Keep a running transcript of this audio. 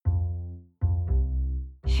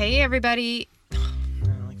Hey, everybody. I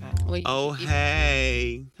don't like that. Wait,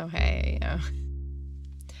 Hey. Oh, hey.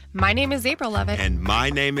 My name is April Lovett. And my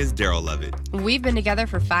name is Daryl Lovett. We've been together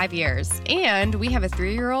for 5 years, and we have a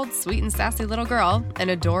 3-year-old sweet and sassy little girl, an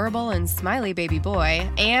adorable and smiley baby boy,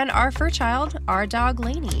 and our fur child, our dog,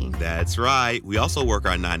 Lainey. That's right. We also work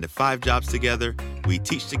our 9-to-5 jobs together, we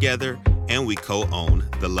teach together, and we co-own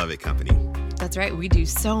the Lovett Company. That's right. We do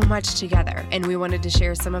so much together, and we wanted to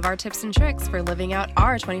share some of our tips and tricks for living out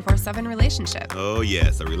our 24/7 relationship. Oh,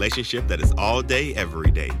 yes, a relationship that is all day,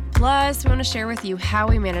 every day. Plus, we want to share with you how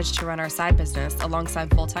we manage to run our side business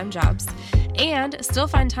alongside full-time jobs and still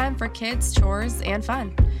find time for kids, chores, and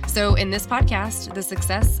fun. So in this podcast, the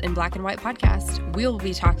Success in Black and White podcast, we'll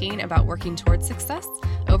be talking about working towards success,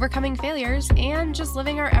 overcoming failures, and just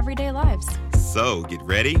living our everyday lives. So get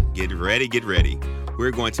ready, get ready, get ready.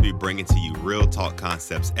 We're going to be bringing to you real talk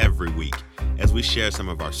concepts every week as we share some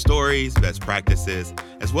of our stories, best practices,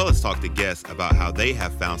 as well as talk to guests about how they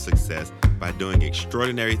have found success by doing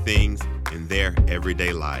extraordinary things in their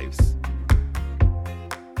everyday lives.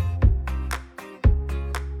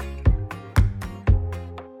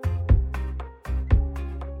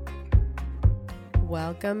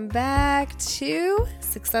 Welcome back to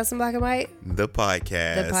Success in Black and White. The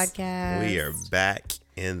podcast. The podcast. We are back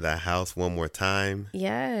in the house one more time.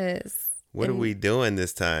 Yes. What are we doing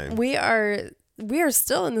this time? We are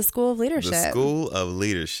still in the School of Leadership. The School of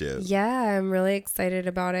Leadership. Yeah, I'm really excited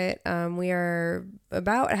about it. We are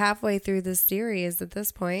about halfway through the series at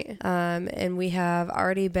this point. And we have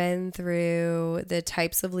already been through the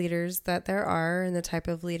types of leaders that there are and the type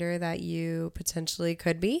of leader that you potentially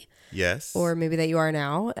could be. Yes. Or maybe that you are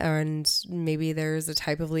now. And maybe there's a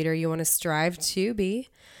type of leader you want to strive to be.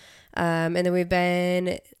 And then we've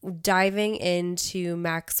been diving into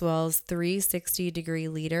Maxwell's 360-degree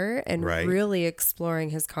leader and really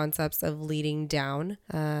exploring his concepts of leading down.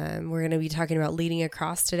 We're going to be talking about leading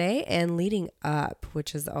across today and leading up,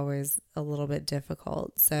 which is always a little bit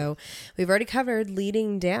difficult. So we've already covered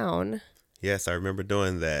leading down. Yes, I remember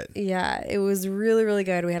doing that. Yeah, it was really, really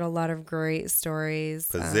good. We had a lot of great stories.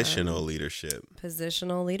 Positional leadership.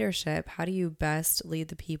 Positional leadership. How do you best lead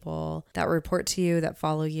the people that report to you, that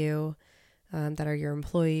follow you, that are your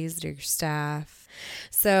employees, that are your staff?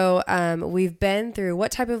 So we've been through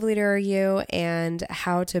what type of leader are you and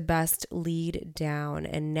how to best lead down.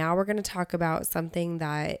 And now we're going to talk about something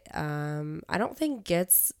that I don't think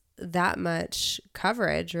gets that much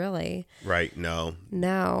coverage, really. Right. No.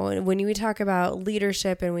 When we talk about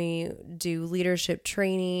leadership and we do leadership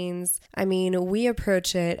trainings, I mean, we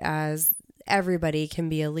approach it as everybody can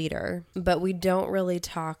be a leader, but we don't really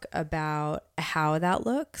talk about how that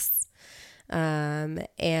looks.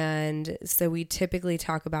 And so we typically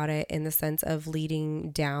talk about it in the sense of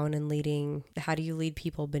leading down and leading. How do you lead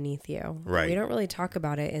people beneath you? Right. We don't really talk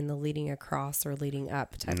about it in the leading across or leading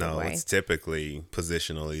up type of way. No, it's typically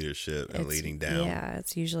positional leadership and leading down. Yeah,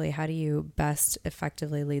 it's usually how do you best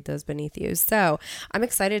effectively lead those beneath you. So I'm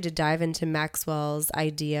excited to dive into Maxwell's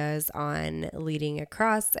ideas on leading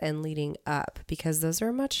across and leading up because those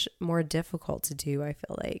are much more difficult to do, I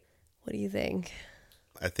feel like. What do you think?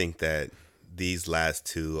 I think that these last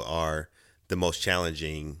two are the most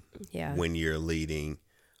challenging when you're leading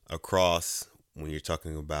across, when you're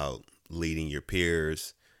talking about leading your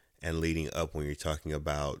peers, and leading up when you're talking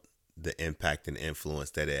about the impact and influence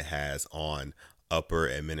that it has on upper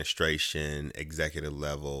administration, executive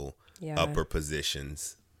level, upper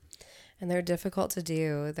positions. And they're difficult to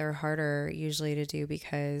do. They're harder usually to do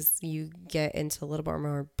because you get into a little bit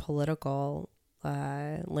more political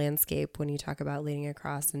landscape when you talk about leading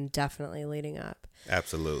across and definitely leading up.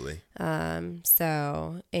 Absolutely.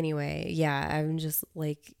 So anyway, I'm just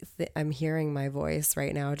like, I'm hearing my voice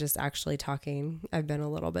right now, just actually talking. I've been a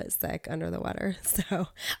little bit sick, under the weather. So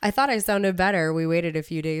I thought I sounded better. We waited a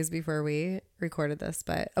few days before we recorded this,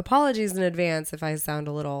 but apologies in advance if I sound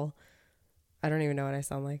a little, I don't even know what I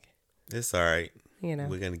sound like. It's all right. You know,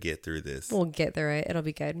 we're going to get through this. We'll get through it. It'll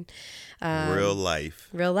be good. Real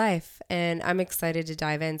life. And I'm excited to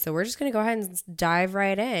dive in. So we're just going to go ahead and dive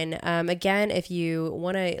right in. Again, if you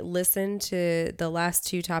want to listen to the last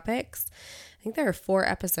two topics, I think there are 4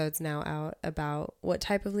 episodes now out about what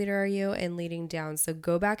type of leader are you and leading down. So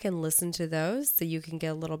go back and listen to those so you can get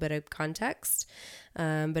a little bit of context.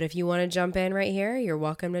 But if you want to jump in right here, you're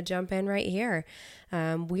welcome to jump in right here.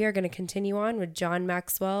 We are going to continue on with John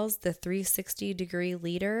Maxwell's The 360-Degree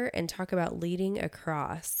Leader and talk about leading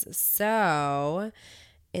across. So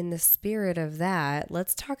in the spirit of that,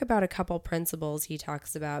 let's talk about a couple principles he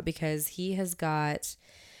talks about because he has got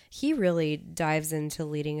he really dives into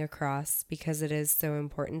leading across because it is so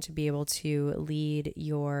important to be able to lead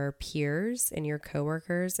your peers and your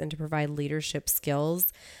coworkers and to provide leadership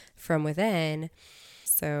skills from within.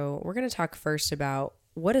 So we're going to talk first about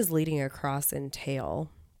what does leading across entail?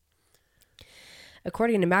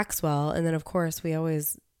 According to Maxwell, and then of course we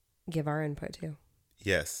always give our input too.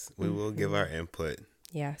 Yes, we will give our input.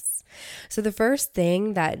 Yes. So the first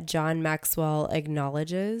thing that John Maxwell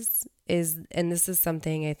acknowledges is, and this is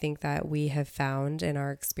something I think that we have found in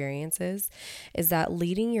our experiences, is that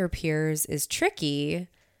leading your peers is tricky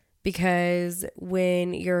because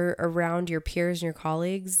when you're around your peers and your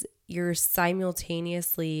colleagues, you're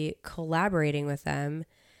simultaneously collaborating with them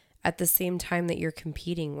at the same time that you're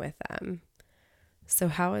competing with them. So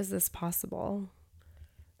how is this possible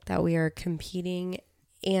that we are competing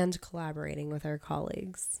and collaborating with our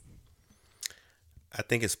colleagues? I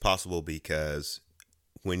think it's possible because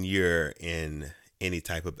when you're in any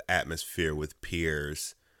type of atmosphere with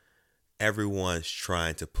peers, everyone's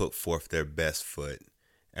trying to put forth their best foot.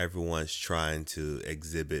 Everyone's trying to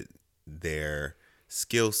exhibit their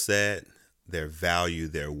skill set, their value,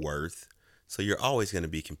 their worth. So you're always going to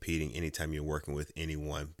be competing anytime you're working with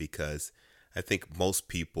anyone, because I think most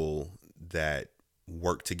people that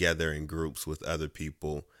work together in groups with other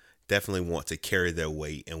people definitely want to carry their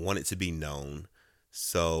weight and want it to be known.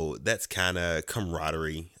 So that's kind of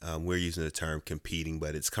camaraderie. We're using the term competing,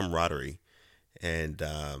 but it's camaraderie. And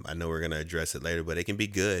I know we're going to address it later, but it can be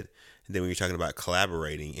good. And then when you're talking about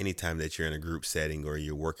collaborating, anytime that you're in a group setting or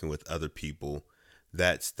you're working with other people,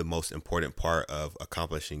 that's the most important part of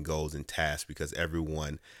accomplishing goals and tasks, because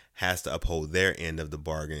everyone has to uphold their end of the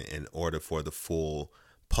bargain in order for the full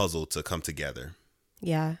puzzle to come together.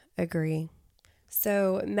 Yeah, agree.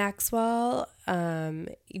 So Maxwell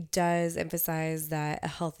does emphasize that a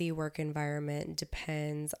healthy work environment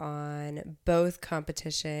depends on both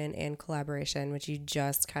competition and collaboration, which you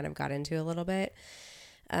just kind of got into a little bit.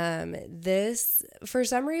 This, for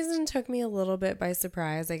some reason, took me a little bit by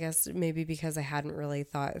surprise. I guess maybe because I hadn't really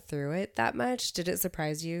thought through it that much. Did it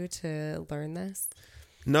surprise you to learn this?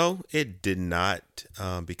 No, it did not,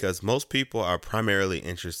 because most people are primarily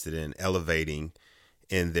interested in elevating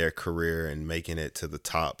in their career and making it to the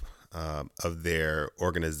top of their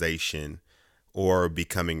organization or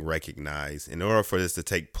becoming recognized. In order for this to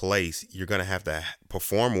take place, you're going to have to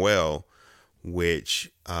perform well,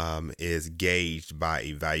 which is gauged by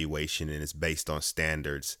evaluation and is based on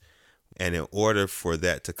standards. And in order for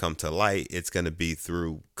that to come to light, it's going to be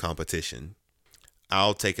through competition.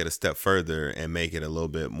 I'll take it a step further and make it a little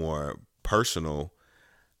bit more personal.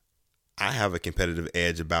 I have a competitive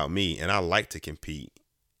edge about me, and I like to compete,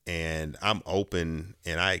 and I'm open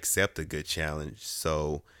and I accept a good challenge.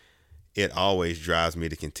 So it always drives me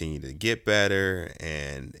to continue to get better,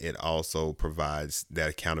 and it also provides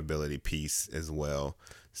that accountability piece as well.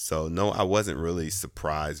 So no, I wasn't really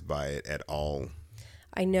surprised by it at all.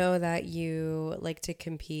 I know that you like to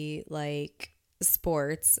compete like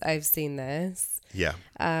sports. I've seen this. Yeah.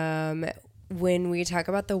 When we talk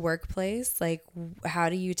about the workplace, like how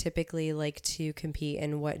do you typically like to compete,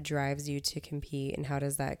 and what drives you to compete, and how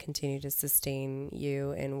does that continue to sustain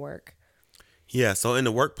you in work? Yeah. So in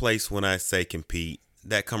the workplace, when I say compete,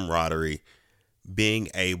 that camaraderie, being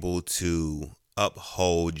able to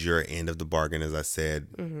uphold your end of the bargain, as I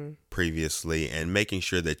said previously, and making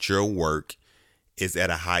sure that your work is at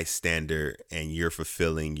a high standard and you're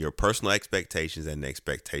fulfilling your personal expectations and the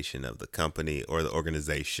expectation of the company or the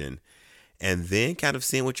organization, and then kind of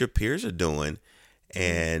seeing what your peers are doing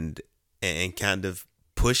and kind of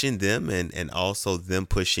pushing them and also them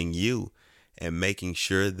pushing you, and making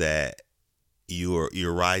sure that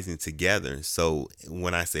you're rising together. So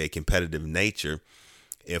when I say a competitive nature,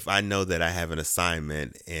 if I know that I have an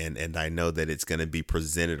assignment and I know that it's going to be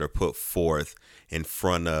presented or put forth in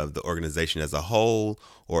front of the organization as a whole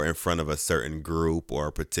or in front of a certain group or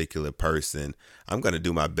a particular person, I'm going to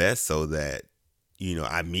do my best so that, you know,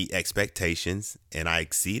 I meet expectations and I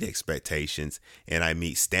exceed expectations and I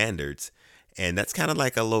meet standards. And that's kind of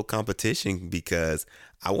like a low competition, because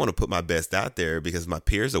I want to put my best out there because my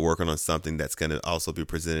peers are working on something that's going to also be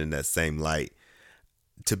presented in that same light.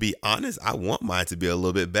 To be honest, I want mine to be a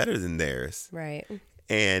little bit better than theirs. Right.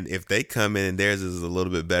 And if they come in and theirs is a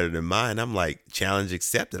little bit better than mine, I'm like, challenge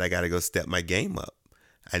accepted. I got to go step my game up.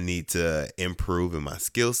 I need to improve in my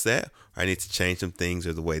skill set, or I need to change some things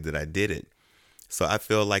or the way that I did it. So I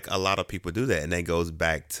feel like a lot of people do that. And that goes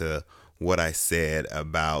back to what I said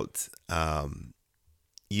about,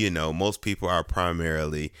 most people are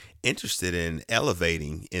primarily interested in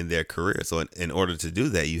elevating in their career. So in order to do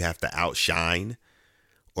that, you have to outshine,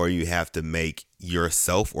 or you have to make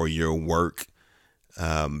yourself or your work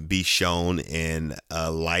be shown in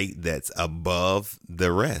a light that's above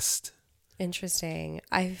the rest. Interesting.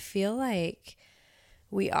 I feel like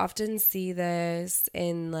we often see this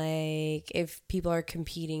in like if people are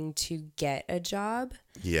competing to get a job.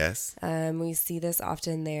 Yes. We see this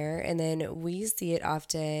often there. And then we see it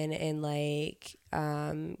often in like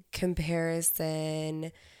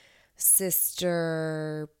comparison,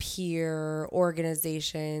 sister, peer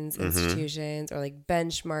organizations, institutions, or like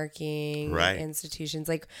benchmarking institutions.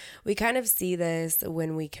 Like we kind of see this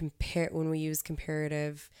when we use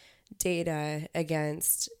comparative data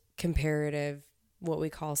against comparative what we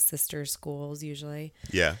call sister schools usually.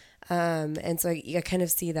 Yeah. And so I kind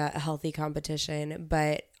of see that healthy competition,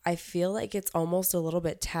 but I feel like it's almost a little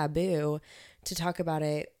bit taboo to talk about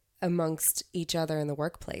it amongst each other in the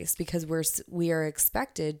workplace because we are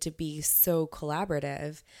expected to be so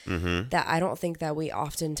collaborative that I don't think that we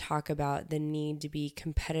often talk about the need to be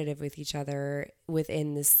competitive with each other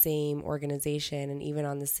within the same organization and even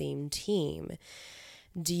on the same team.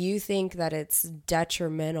 Do you think that it's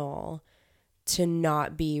detrimental to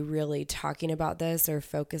not be really talking about this or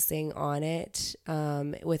focusing on it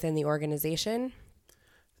within the organization?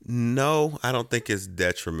 No, I don't think it's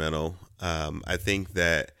detrimental. I think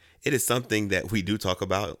that it is something that we do talk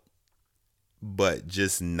about, but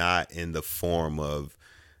just not in the form of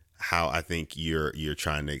how I think you're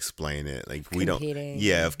trying to explain it. Like we competing.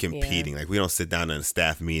 Of competing. Yeah. Like we don't sit down in a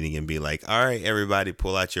staff meeting and be like, all right, everybody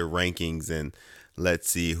pull out your rankings and let's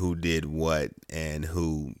see who did what and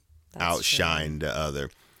who outshined the other.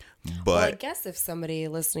 But well, I guess if somebody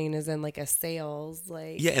listening is in like a sales,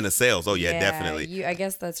 like in a sales, definitely. I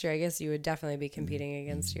guess that's true. I guess you would definitely be competing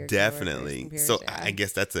against your definitely. So I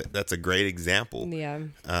guess that's a great example. Yeah.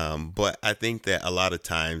 But I think that a lot of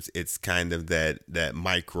times it's kind of that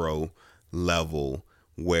micro level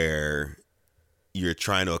where you're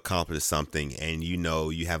trying to accomplish something and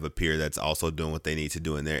you have a peer that's also doing what they need to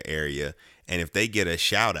do in their area, and if they get a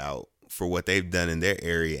shout out for what they've done in their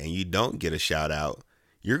area and you don't get a shout out,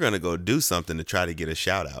 you're going to go do something to try to get a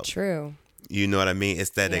shout out. True. You know what I mean? It's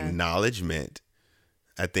that acknowledgement,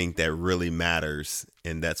 I think, that really matters.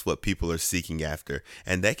 And that's what people are seeking after.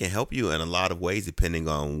 And that can help you in a lot of ways, depending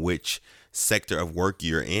on which sector of work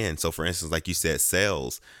you're in. So for instance, like you said,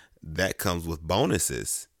 sales, that comes with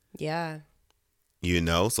bonuses. Yeah.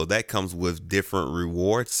 So that comes with different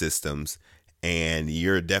reward systems. And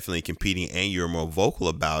you're definitely competing and you're more vocal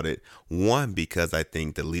about it. One, because I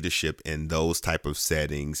think the leadership in those type of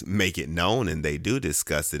settings make it known and they do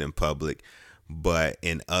discuss it in public. But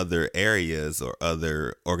in other areas or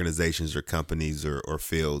other organizations or companies or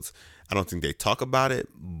fields, I don't think they talk about it,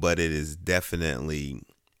 but it is definitely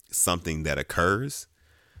something that occurs.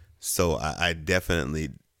 So I definitely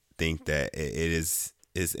think that it is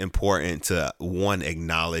important to, one,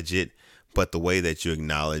 acknowledge it. But the way that you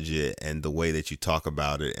acknowledge it and the way that you talk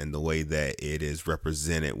about it and the way that it is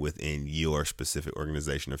represented within your specific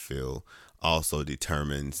organization or field also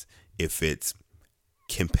determines if it's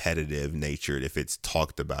competitive natured, if it's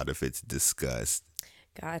talked about, if it's discussed.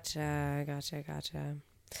 Gotcha.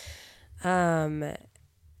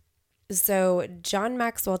 So John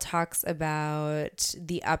Maxwell talks about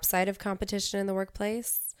the upside of competition in the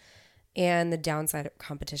workplace and the downside of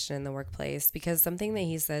competition in the workplace, because something that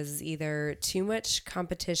he says is either too much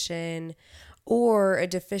competition or a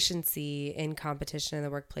deficiency in competition in the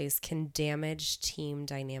workplace can damage team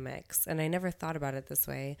dynamics. And I never thought about it this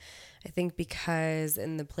way. I think because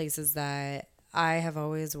in the places that I have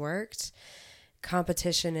always worked,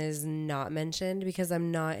 competition is not mentioned because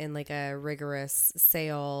I'm not in like a rigorous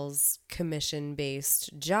sales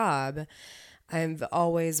commission-based job. I've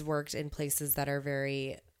always worked in places that are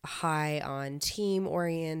very high on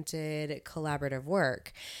team-oriented collaborative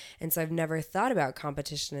work. And so I've never thought about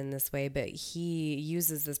competition in this way, but he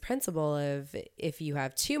uses this principle of if you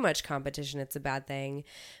have too much competition, it's a bad thing.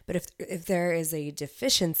 But if there is a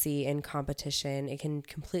deficiency in competition, it can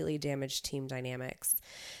completely damage team dynamics.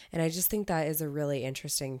 And I just think that is a really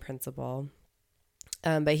interesting principle.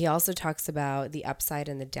 But he also talks about the upside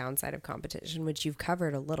and the downside of competition, which you've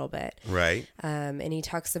covered a little bit. Right. And he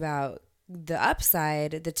talks about the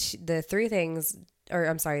upside, the two things,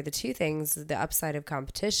 the upside of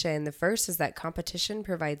competition. The first is that competition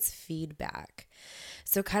provides feedback.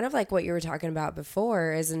 So kind of like what you were talking about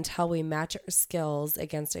before is until we match our skills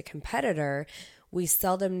against a competitor, we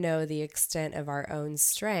seldom know the extent of our own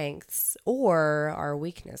strengths or our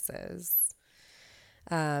weaknesses.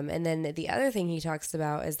 And then the other thing he talks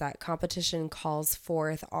about is that competition calls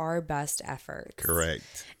forth our best efforts.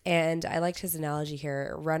 Correct. And I liked his analogy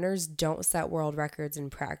here. Runners don't set world records in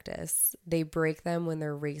practice. They break them when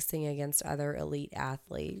they're racing against other elite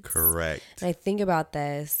athletes. Correct. And I think about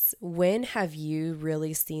this. When have you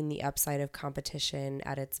really seen the upside of competition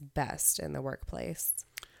at its best in the workplace?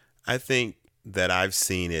 I think that I've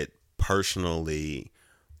seen it personally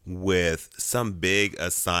with some big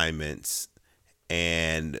assignments.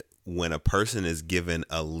 And when a person is given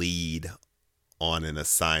a lead on an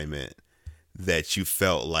assignment that you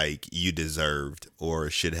felt like you deserved or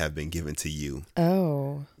should have been given to you.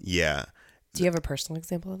 Oh. Yeah. Do you have a personal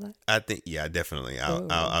example of that? I think, yeah, definitely.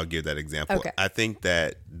 I'll give that example. Okay. I think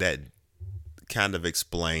that kind of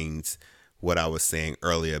explains what I was saying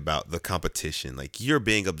earlier about the competition. Like, you're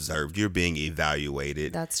being observed, you're being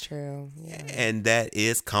evaluated. That's true. Yeah. And that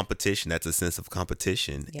is competition. That's a sense of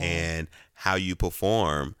competition. Yeah. And how you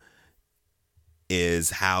perform is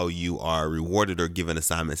how you are rewarded or given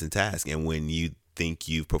assignments and tasks. And when you think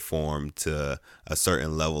you've performed to a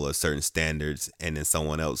certain level or certain standards, and then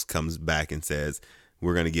someone else comes back and says,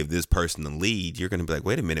 we're going to give this person the lead, you're going to be like,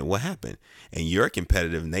 wait a minute, what happened? And your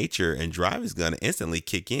competitive nature and drive is going to instantly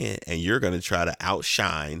kick in, and you're going to try to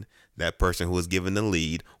outshine that person who was given the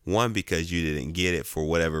lead. One, because you didn't get it for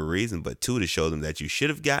whatever reason, but two, to show them that you should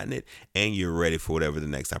have gotten it and you're ready for whatever the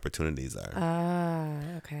next opportunities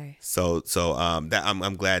are. Okay. So that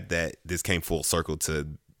I'm glad that this came full circle to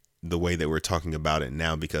the way that we're talking about it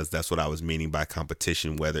now, because that's what I was meaning by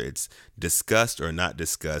competition. Whether it's discussed or not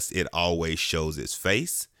discussed, it always shows its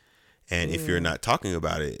face. And if you're not talking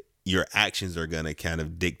about it, your actions are going to kind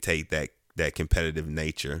of dictate that competitive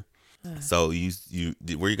nature. So you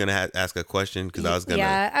were you gonna ask a question? Because I was gonna.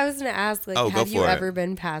 Yeah, I was gonna ask. Like, have you ever it.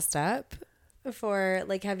 been passed up for?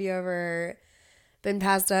 Like, have you ever been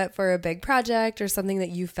passed up for a big project or something that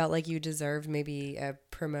you felt like you deserved? Maybe a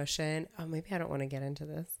promotion. Oh, maybe I don't want to get into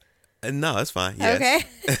this. No, it's fine. Yes.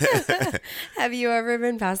 Okay. Have you ever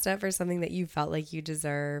been passed up for something that you felt like you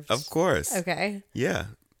deserved? Of course. Okay. Yeah.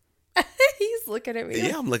 He's looking at me.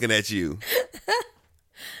 Yeah, I'm looking at you.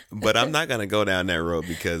 But I'm not going to go down that road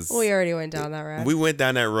because we already went down that road. We went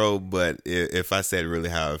down that road, but if I said really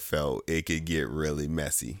how it felt, it could get really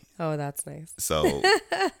messy. Oh, that's nice. So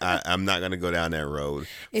I'm not going to go down that road.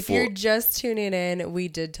 If you're just tuning in, we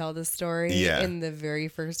did tell the story in the very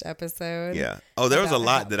first episode. Yeah. Oh, there was a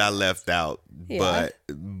lot that I left out, Yeah.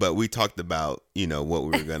 but we talked about, what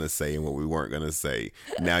we were going to say and what we weren't going to say.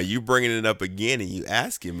 Now you bringing it up again and you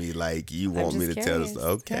asking me like you want me to tell us.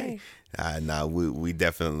 Okay. No, we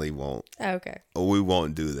definitely won't. Okay. We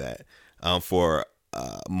won't do that for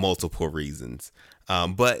multiple reasons.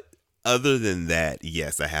 But other than that,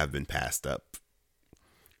 yes, I have been passed up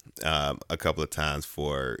a couple of times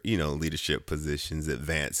for, leadership positions,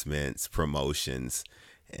 advancements, promotions.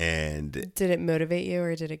 And did it motivate you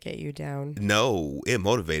or did it get you down? No, it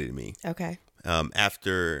motivated me. Okay.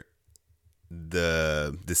 After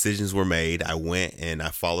the decisions were made, I went and I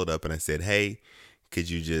followed up and I said, hey, could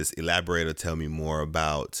you just elaborate or tell me more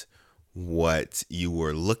about what you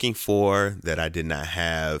were looking for that I did not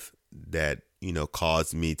have that,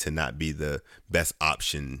 caused me to not be the best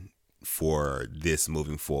option for this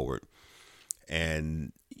moving forward?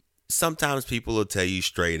 And sometimes people will tell you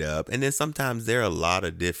straight up. And then sometimes there are a lot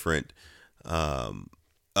of different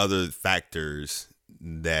other factors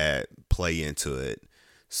that play into it.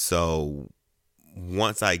 So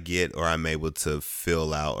once I get or I'm able to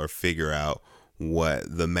fill out or figure out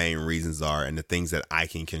what the main reasons are and the things that I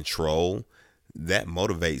can control, that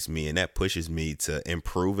motivates me and that pushes me to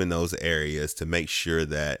improve in those areas, to make sure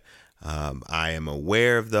that I am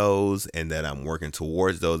aware of those and that I'm working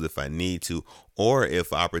towards those if I need to, or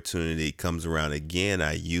if opportunity comes around again,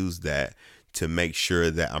 I use that to make sure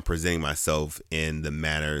that I'm presenting myself in the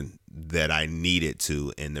manner that I needed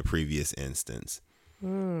to in the previous instance.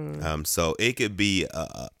 So it could be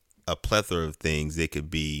a plethora of things. It could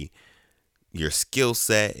be your skill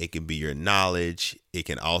set, it can be your knowledge, it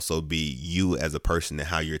can also be you as a person and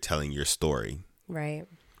how you're telling your story. Right.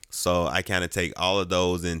 So I kind of take all of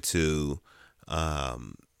those into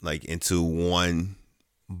one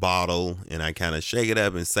bottle and I kind of shake it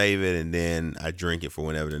up and save it, and then I drink it for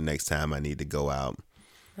whenever the next time I need to go out.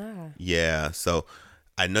 Yeah. So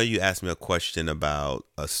I know you asked me a question about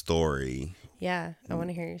a story. Yeah, I want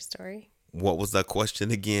to hear your story. What was that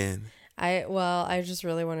question again? I just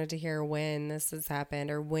really wanted to hear when this has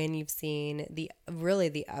happened or when you've seen the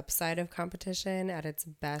upside of competition at its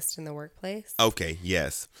best in the workplace. Okay,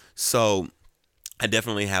 yes. So I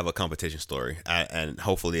definitely have a competition story, and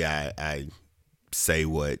hopefully I say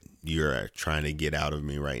what you're trying to get out of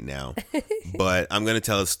me right now. But I'm going to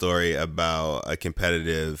tell a story about a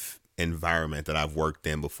competitive environment that I've worked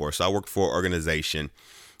in before. So I worked for an organization,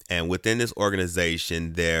 and within this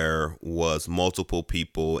organization, there was multiple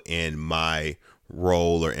people in my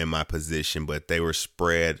role or in my position, but they were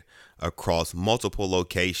spread across multiple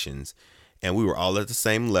locations. And we were all at the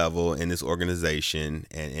same level in this organization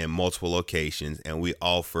and in multiple locations. And we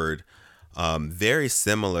offered very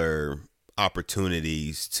similar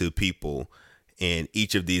opportunities to people in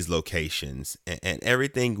each of these locations. And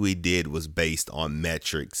everything we did was based on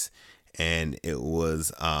metrics. And it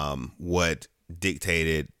was what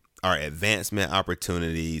dictated our advancement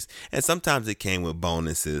opportunities. And sometimes it came with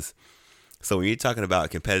bonuses. So when you're talking about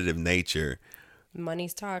competitive nature, money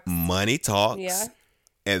talks. Yeah.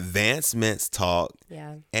 Advancements talk.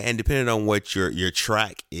 Yeah. And depending on what your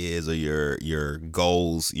track is or your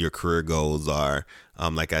goals, your career goals are,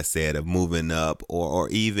 like I said, of moving up or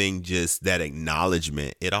even just that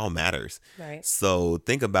acknowledgement, it all matters. Right. So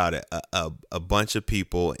think about it. A bunch of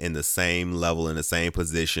people in the same level, in the same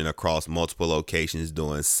position across multiple locations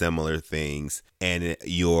doing similar things, and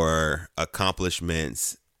your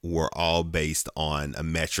accomplishments were all based on a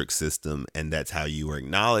metric system, and that's how you were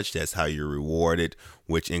acknowledged, that's how you're rewarded,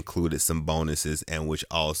 which included some bonuses and which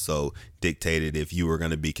also dictated if you were going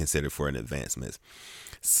to be considered for an advancement.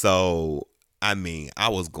 So, I mean, I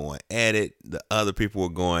was going at it, the other people were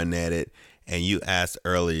going at it, and you asked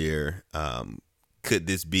earlier, could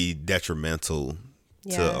this be detrimental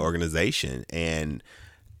to organization? And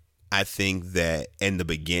I think that in the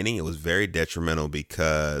beginning, it was very detrimental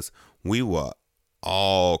because we were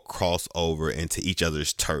all cross over into each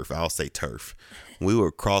other's turf. I'll say turf. We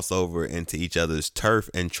would cross over into each other's turf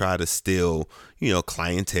and try to steal,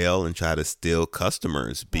 clientele and try to steal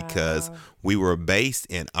customers because we were based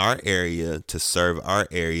in our area to serve our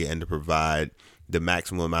area and to provide the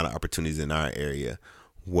maximum amount of opportunities in our area.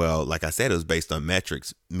 Well, like I said, it was based on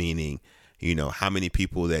metrics, meaning, how many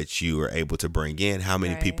people that you were able to bring in, how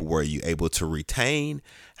many people were you able to retain,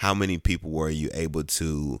 how many people were you able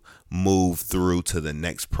to move through to the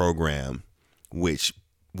next program, which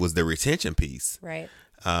was the retention piece. Right.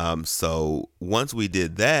 So once we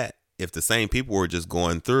did that, if the same people were just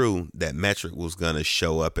going through, that metric was going to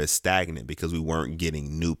show up as stagnant because we weren't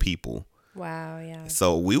getting new people. Wow, yeah.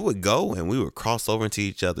 So we would go and we would cross over into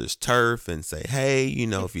each other's turf and say, hey,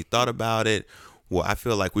 if you thought about it, well, I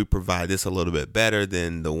feel like we provide this a little bit better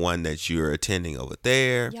than the one that you're attending over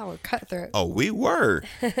there. Y'all were cutthroat. Oh, we were.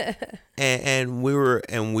 and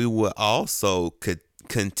we would also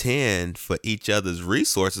contend for each other's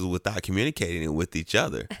resources without communicating it with each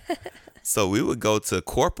other. So we would go to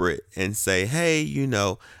corporate and say, hey,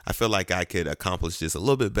 I feel like I could accomplish this a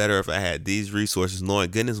little bit better if I had these resources,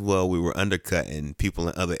 knowing goodness well we were undercutting people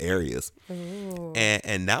in other areas.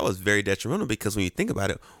 And that was very detrimental because when you think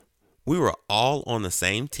about it, we were all on the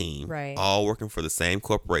same team, right, all working for the same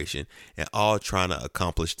corporation and all trying to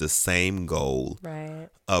accomplish the same goal, right,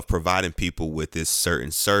 of providing people with this certain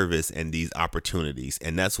service and these opportunities.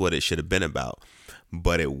 And that's what it should have been about.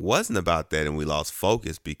 But it wasn't about that. And we lost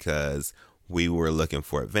focus because we were looking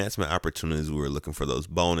for advancement opportunities. We were looking for those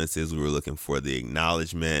bonuses. We were looking for the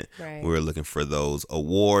acknowledgement. Right. We were looking for those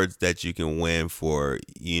awards that you can win for,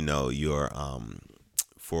 your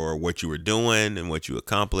for what you were doing and what you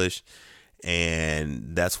accomplished.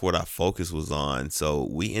 And that's what our focus was on. So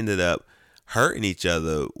we ended up hurting each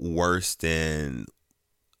other worse than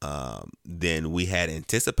we had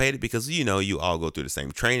anticipated because, you all go through the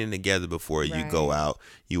same training together before you go out.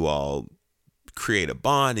 You all create a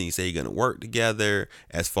bond and you say you're going to work together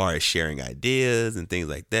as far as sharing ideas and things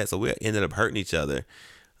like that. So we ended up hurting each other.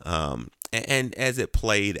 And as it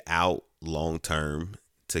played out long term,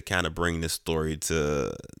 to kind of bring this story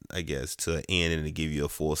to an end and to give you a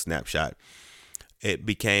full snapshot, it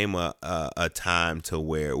became a time to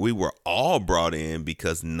where we were all brought in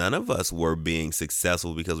because none of us were being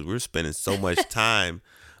successful because we were spending so much time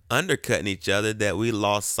undercutting each other that we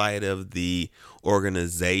lost sight of the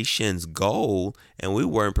organization's goal and we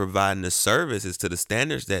weren't providing the services to the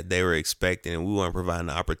standards that they were expecting and we weren't providing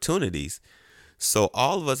the opportunities. So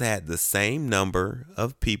all of us had the same number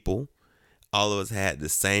of people. All of us had the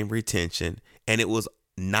same retention, and it was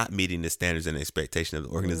not meeting the standards and expectation of the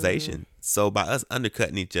organization. So by us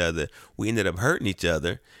undercutting each other, we ended up hurting each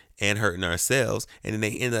other and hurting ourselves. And then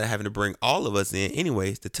they ended up having to bring all of us in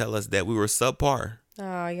anyways to tell us that we were subpar.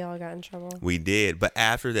 Oh, y'all got in trouble. We did. But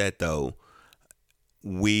after that, though,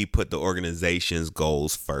 we put the organization's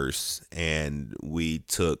goals first, and we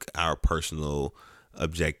took our personal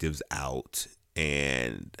objectives out,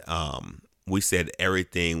 and we said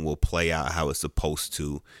everything will play out how it's supposed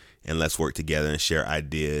to and let's work together and share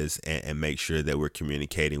ideas and make sure that we're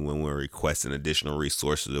communicating when we're requesting additional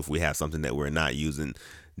resources. If we have something that we're not using,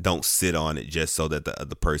 don't sit on it just so that the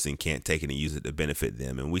other person can't take it and use it to benefit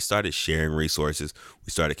them. And we started sharing resources.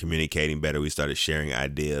 We started communicating better. We started sharing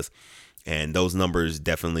ideas. And those numbers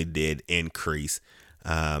definitely did increase.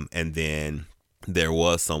 And then there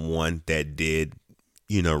was someone that did,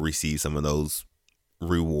 receive some of those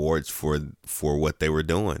rewards for what they were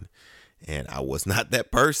doing. And I was not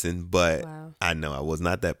that person, but wow. I know I was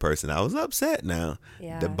not that person. I was upset now.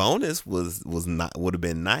 Yeah. The bonus would have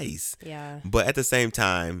been nice. Yeah. But at the same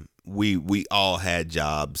time, we all had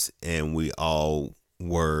jobs and we all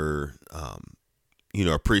were,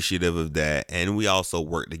 appreciative of that. And we also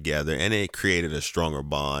worked together and it created a stronger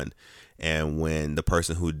bond. And when the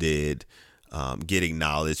person who did get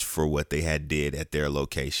acknowledged for what they had did at their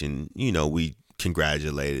location, we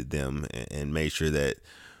congratulated them and made sure that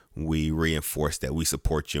we reinforce that we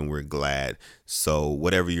support you and we're glad. So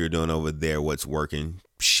whatever you're doing over there, what's working,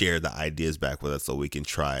 share the ideas back with us so we can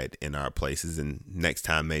try it in our places. And next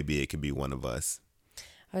time, maybe it could be one of us.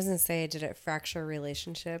 I was going to say, did it fracture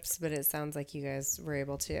relationships? But it sounds like you guys were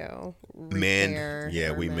able to repair.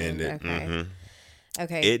 Yeah, we mended. Okay. Mm-hmm.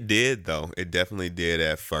 Okay. It did, though. It definitely did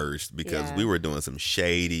at first because we were doing some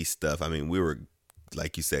shady stuff. I mean, we were,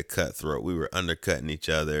 like you said, cutthroat. We were undercutting each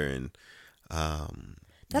other and,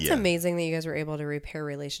 that's amazing that you guys were able to repair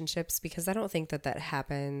relationships because I don't think that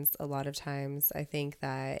happens a lot of times. I think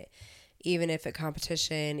that even if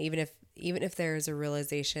there's a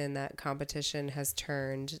realization that competition has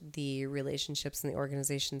turned the relationships in the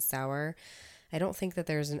organization sour, I don't think that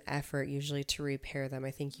there's an effort usually to repair them.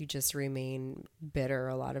 I think you just remain bitter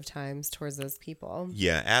a lot of times towards those people.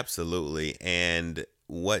 Yeah, absolutely. And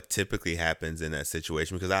what typically happens in that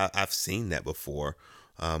situation, because I've seen that before,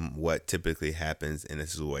 what typically happens in a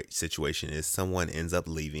situation is someone ends up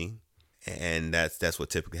leaving, and that's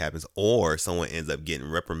what typically happens, or someone ends up getting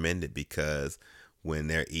reprimanded because when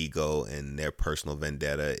their ego and their personal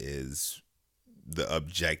vendetta is the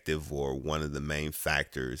objective or one of the main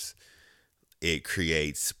factors, it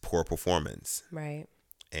creates poor performance. Right.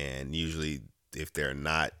 And usually if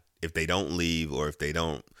they don't leave or if they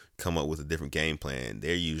don't come up with a different game plan,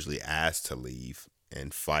 they're usually asked to leave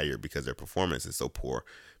and fired because their performance is so poor,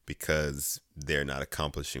 because they're not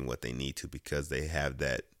accomplishing what they need to, because they have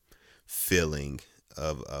that feeling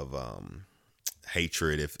of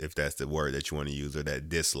hatred, if that's the word that you want to use, or that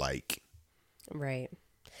dislike. Right.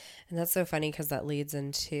 And that's so funny because that leads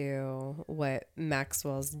into what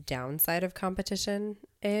Maxwell's downside of competition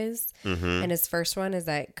is. Mm-hmm. And his first one is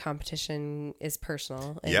that competition is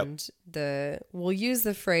personal. And we'll use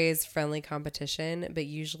the phrase friendly competition, but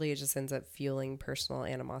usually it just ends up fueling personal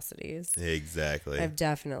animosities. Exactly. I've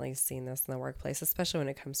definitely seen this in the workplace, especially when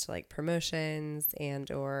it comes to like promotions and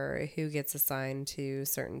or who gets assigned to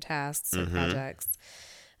certain tasks or projects.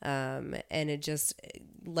 And it just,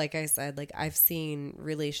 like I said, like I've seen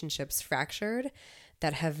relationships fractured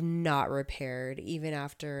that have not repaired even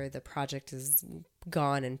after the project is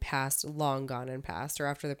gone and past, long gone and past, or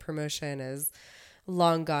after the promotion is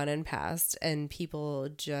long gone and past, and people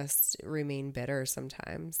just remain bitter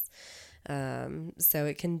sometimes. So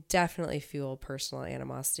it can definitely fuel personal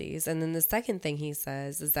animosities. And then the second thing he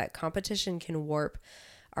says is that competition can warp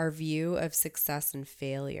our view of success and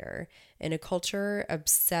failure. In a culture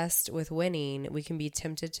obsessed with winning, we can be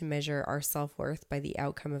tempted to measure our self-worth by the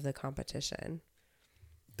outcome of the competition.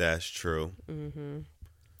 That's true. Mm-hmm.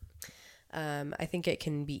 I think it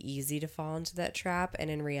can be easy to fall into that trap. And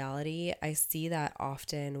in reality, I see that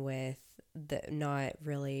often with not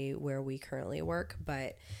really where we currently work,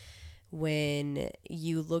 but when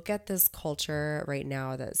you look at this culture right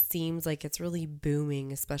now that seems like it's really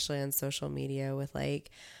booming, especially on social media with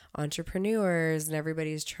like entrepreneurs and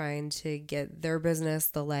everybody's trying to get their business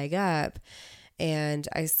the leg up. And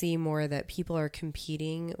I see more that people are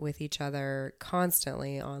competing with each other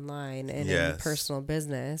constantly online and in personal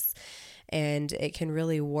business. And it can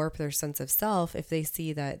really warp their sense of self if they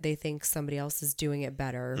see that they think somebody else is doing it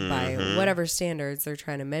better by whatever standards they're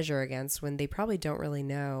trying to measure against, when they probably don't really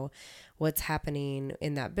know what's happening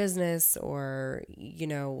in that business, or, you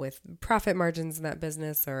know, with profit margins in that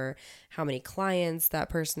business, or how many clients that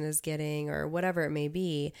person is getting, or whatever it may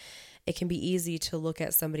be. It can be easy to look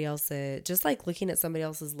at somebody else's, just like looking at somebody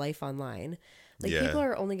else's life online. Like people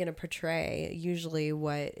are only going to portray usually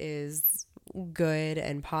what is good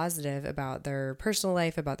and positive about their personal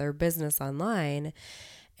life, about their business online.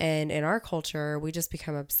 And in our culture, we just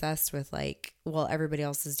become obsessed with like, well, everybody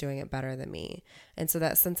else is doing it better than me. And so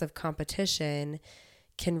that sense of competition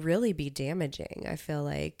can really be damaging. I feel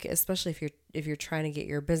like, especially if you're trying to get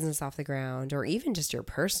your business off the ground, or even just your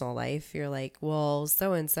personal life. You're like, well,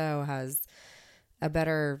 so and so has a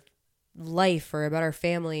better life or a better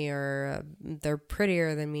family, or they're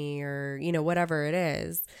prettier than me, or whatever it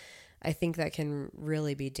is. I think that can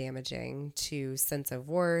really be damaging to sense of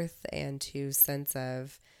worth and to sense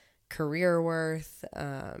of career worth.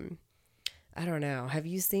 I don't know. Have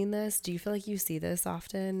you seen this? Do you feel like you see this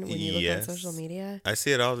often when you look on social media? I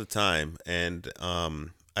see it all the time. And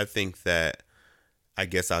I think that, I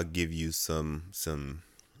guess I'll give you some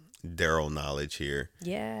Daryl knowledge here.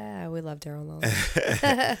 Yeah, we love Daryl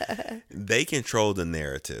knowledge. They control the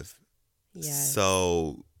narrative. Yeah.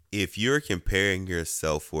 So if you're comparing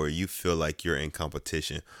yourself, or you feel like you're in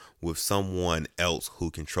competition with someone else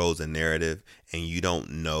who controls the narrative, and you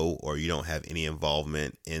don't know, or you don't have any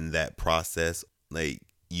involvement in that process, like,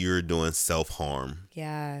 you're doing self-harm.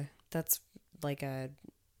 Yeah, that's like a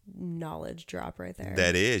knowledge drop right there.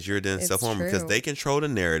 That is, you're doing self-harm because they control the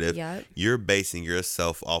narrative. Yep. You're basing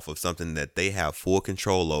yourself off of something that they have full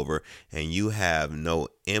control over, and you have no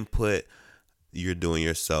input. You're doing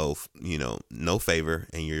yourself, no favor,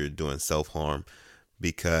 and you're doing self-harm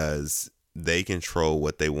because they control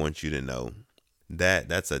what they want you to know.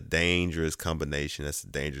 That's a dangerous combination. That's a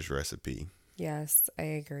dangerous recipe. Yes, I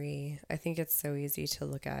agree. I think it's so easy to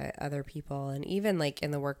look at other people, and even like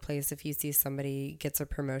in the workplace, if you see somebody gets a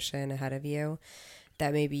promotion ahead of you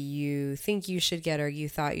that maybe you think you should get, or you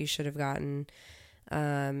thought you should have gotten,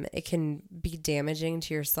 it can be damaging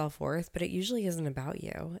to your self-worth, but it usually isn't about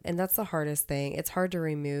you. And that's the hardest thing. It's hard to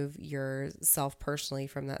remove yourself personally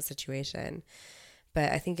from that situation.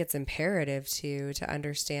 But I think it's imperative to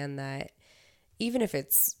understand that even if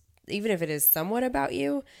it is somewhat about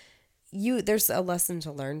you, there's a lesson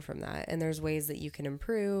to learn from that. And there's ways that you can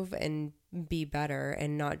improve and be better,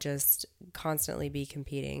 and not just constantly be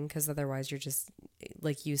competing, because otherwise you're just,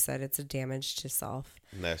 like you said, it's a damage to self.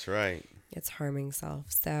 That's right. It's harming self.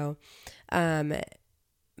 So,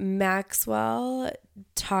 Maxwell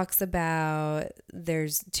talks about,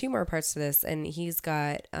 there's 2 more parts to this, and he's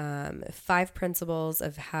got 5 principles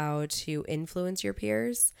of how to influence your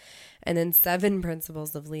peers, and then 7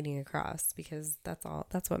 principles of leading across, because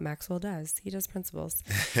that's what Maxwell does. He does principles.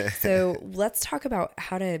 So let's talk about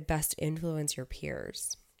how to best influence your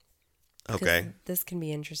peers. Okay. This can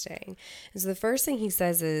be interesting. And so the first thing he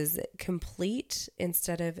says is complete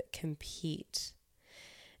instead of compete.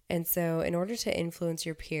 And so in order to influence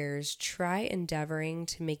your peers, try endeavoring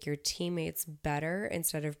to make your teammates better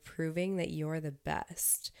instead of proving that you're the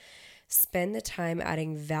best. Spend the time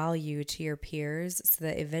adding value to your peers so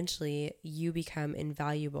that eventually you become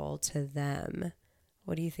invaluable to them.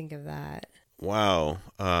 What do you think of that? Wow.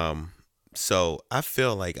 So I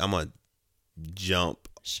feel like I'm going to jump.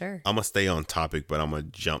 Sure. I'm going to stay on topic, but I'm going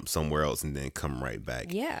to jump somewhere else and then come right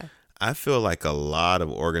back. Yeah. I feel like a lot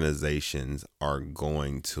of organizations are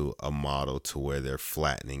going to a model to where they're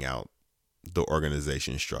flattening out the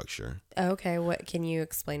organization structure. Okay. What can you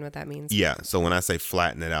explain what that means? Yeah. So when I say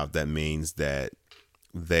flatten it out, that means that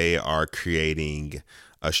they are creating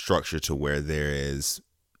a structure to where there is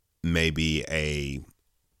maybe a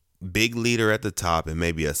big leader at the top and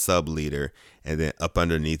maybe a sub leader, and then up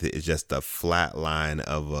underneath it is just a flat line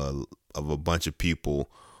of a bunch of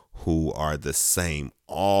people who are the same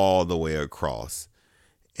all the way across.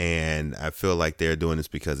 And I feel like they're doing this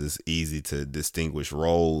because it's easy to distinguish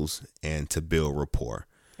roles and to build rapport.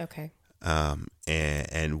 Okay.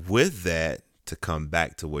 And with that, to come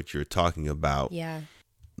back to what you're talking about, yeah,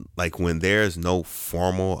 like when there's no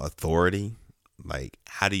formal authority, like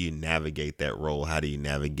how do you navigate that role? How do you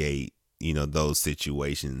navigate, those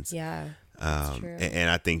situations? Yeah. That's true. And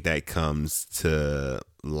I think that comes to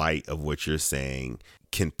light of what you're saying,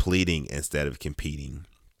 completing instead of competing.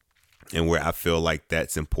 And where I feel like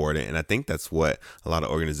that's important. And I think that's what a lot of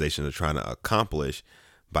organizations are trying to accomplish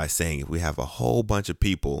by saying, if we have a whole bunch of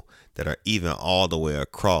people that are even all the way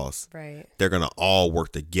across, right, they're going to all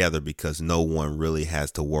work together because no one really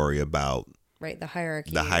has to worry about the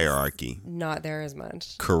hierarchy. Not there as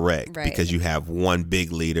much. Correct. Right. Because you have one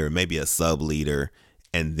big leader, maybe a sub leader,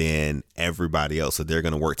 and then everybody else. So they're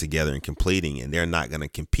going to work together in completing, and they're not going to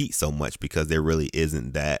compete so much because there really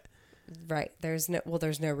isn't that. Right. There's no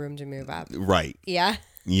room to move up. Right. Yeah.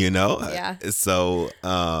 Yeah. Yeah. So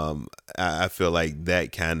I feel like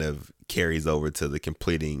that kind of carries over to the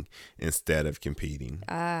completing instead of competing.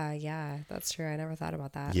 Yeah, that's true. I never thought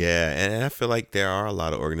about that. Yeah. And I feel like there are a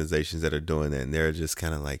lot of organizations that are doing that, and they're just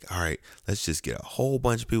kind of like, all right, let's just get a whole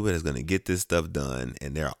bunch of people that's going to get this stuff done,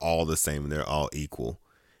 and they're all the same and they're all equal,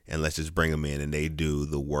 and let's just bring them in and they do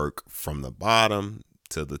the work from the bottom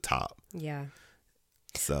to the top. Yeah.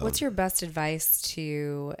 So what's your best advice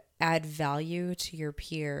to add value to your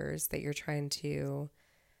peers that you're trying to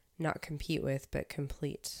not compete with, but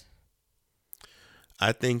complete?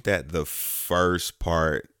 I think that the first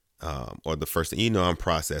part, or the first thing, I'm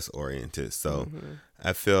process oriented. So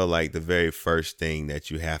I feel like the very first thing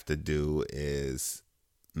that you have to do is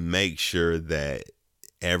make sure that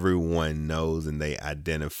everyone knows and they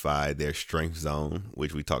identify their strength zone,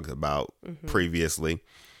 which we talked about previously.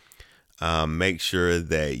 Make sure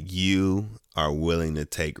that you are willing to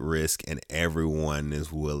take risk and everyone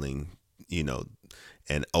is willing,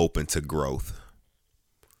 and open to growth.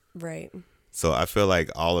 Right. So I feel like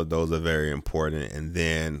all of those are very important. And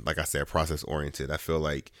then, like I said, process oriented. I feel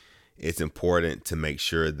like it's important to make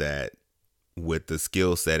sure that with the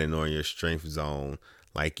skill setting on your strength zone,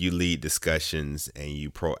 like you lead discussions and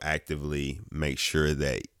you proactively make sure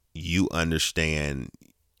that you understand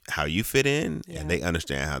how you fit in and they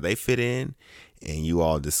understand how they fit in, and you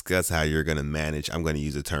all discuss how you're going to manage. I'm going to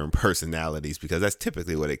use the term personalities because that's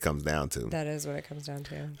typically what it comes down to. That is what it comes down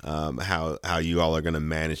to. How you all are going to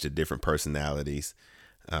manage the different personalities.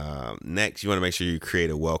 Next, you want to make sure you create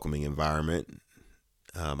a welcoming environment.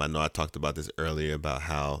 I know I talked about this earlier about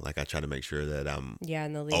how, like, I try to make sure that I'm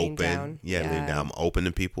and the leading open. down. Leading down. I'm open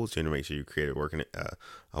to people. So you want to make sure you create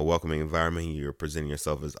a welcoming environment. You're presenting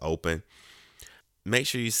yourself as open. Make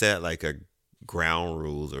sure you set like a ground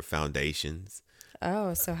rules or foundations.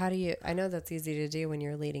 Oh, so how do you, I know that's easy to do when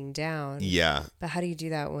you're leading down. Yeah. But how do you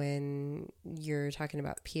do that when you're talking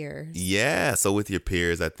about peers? Yeah. So with your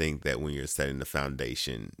peers, I think that when you're setting the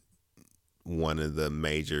foundation, one of the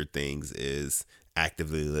major things is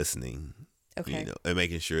actively listening. Okay. And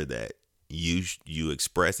making sure that you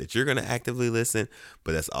express that you're going to actively listen,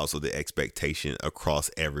 but that's also the expectation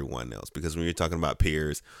across everyone else. Because when you're talking about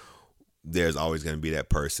peers, there's always going to be that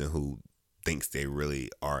person who thinks they really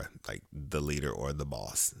are like the leader or the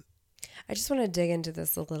boss. I just want to dig into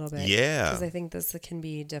this a little bit. Yeah. Because I think this can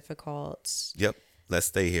be difficult. Yep. Let's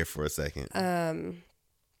stay here for a second.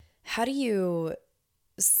 How do you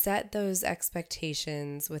set those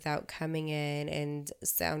expectations without coming in and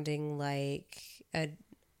sounding like a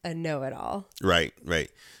know-it-all? Right.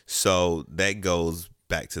 So that goes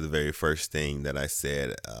back to the very first thing that I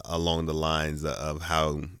said, along the lines of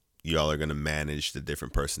how y'all are going to manage the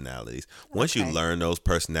different personalities. Once you learn those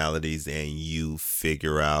personalities and you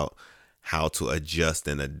figure out how to adjust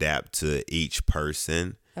and adapt to each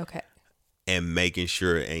person. Okay. And making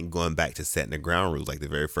sure and going back to setting the ground rules, like the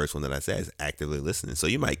very first one that I said is actively listening. So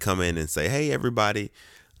you might come in and say, hey, everybody,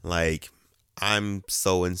 like, I'm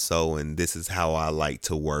so and so, and this is how I like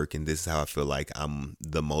to work, and this is how I feel like I'm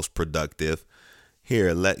the most productive.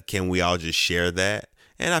 Here, can we all just share that?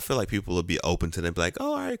 And I feel like people will be open to them, be like,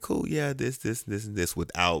 oh, all right, cool. Yeah, this, and this,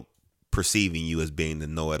 without perceiving you as being the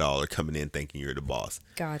know-it-all or coming in thinking you're the boss.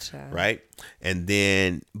 Gotcha. Right? And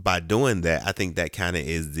then by doing that, I think that kind of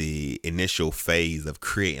is the initial phase of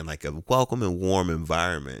creating like a welcome and warm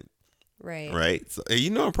environment. Right. So,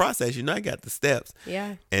 in process, I got the steps.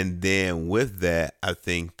 Yeah. And then with that, I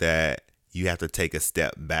think that you have to take a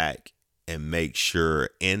step back and make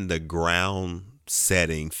sure in the ground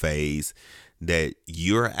setting phase that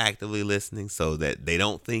you're actively listening so that they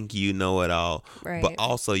don't think you know it all, but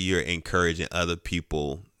also you're encouraging other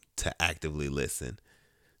people to actively listen.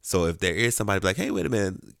 So if there is somebody like, hey, wait a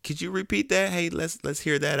minute, could you repeat that? Hey, let's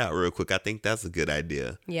hear that out real quick. I think that's a good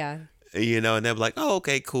idea. Yeah. And they're like, oh,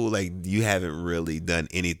 okay, cool. Like, you haven't really done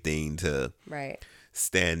anything to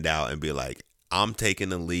stand out and be like, I'm taking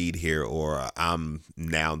the lead here, or I'm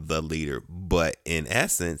now the leader. But in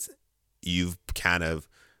essence, you've kind of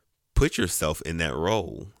put yourself in that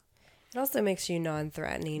role. It also makes you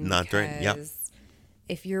non-threatening. Yep.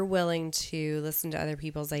 If you're willing to listen to other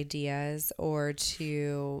people's ideas, or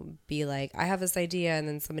to be like, I have this idea, and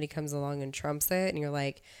then somebody comes along and trumps it, and you're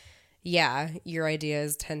like, yeah, your idea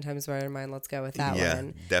is 10 times better than mine. Let's go with that one.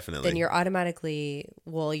 Yeah, definitely. Then you're automatically,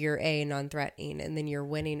 you're non-threatening, and then you're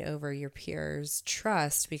winning over your peers'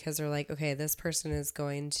 trust because they're like, okay, this person is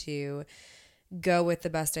going to go with the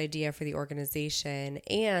best idea for the organization,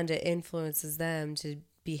 and it influences them to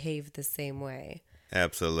behave the same way.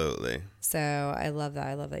 Absolutely. So I love that.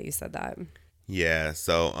 I love that you said that. Yeah.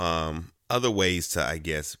 So other ways to, I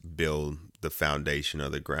guess, build the foundation or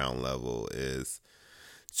the ground level is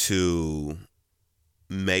to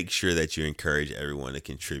make sure that you encourage everyone to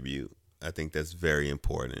contribute. I think that's very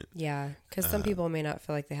important. Yeah, because some people may not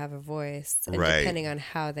feel like they have a voice. And depending on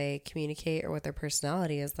how they communicate or what their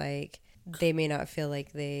personality is like, they may not feel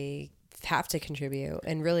like they have to contribute,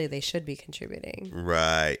 and really they should be contributing.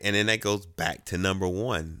 Right. And then that goes back to number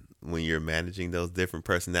one. when you're managing those different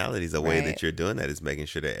personalities, the way that you're doing that is making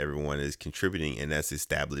sure that everyone is contributing, and that's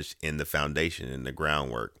established in the foundation and the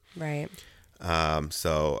groundwork. Right.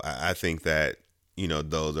 So I think that,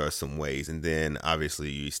 those are some ways. And then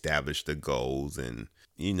obviously you establish the goals, and,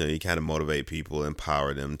 you kind of motivate people,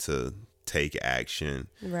 empower them to take action.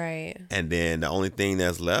 Right. And then the only thing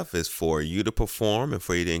that's left is for you to perform and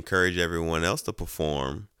for you to encourage everyone else to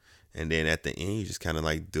perform. And then at the end, you just kind of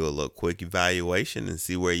like do a little quick evaluation and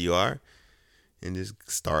see where you are and just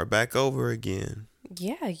start back over again.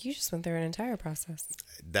 Yeah, you just went through an entire process.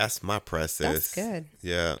 That's my process. That's good.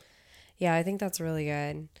 Yeah. Yeah, I think that's really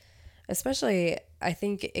good. Especially, I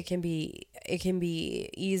think it can be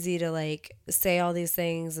easy to like say all these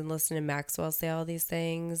things and listen to Maxwell say all these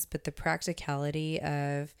things, but the practicality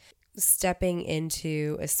of stepping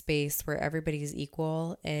into a space where everybody's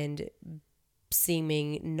equal and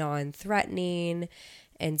seeming non-threatening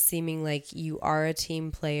and seeming like you are a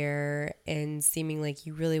team player and seeming like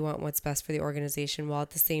you really want what's best for the organization, while at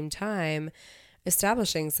the same time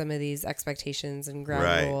establishing some of these expectations and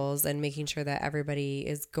ground rules and making sure that everybody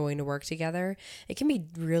is going to work together. It can be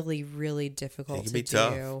really, really difficult to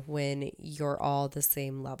do when you're all the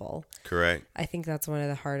same level. Correct. I think that's one of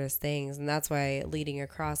the hardest things. And that's why leading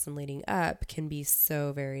across and leading up can be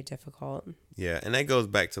so very difficult. Yeah. And that goes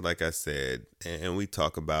back to, like I said, and we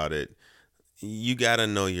talk about it, you got to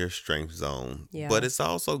know your strength zone. Yeah. But it's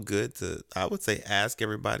also good to, I would say, ask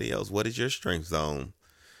everybody else, what is your strength zone?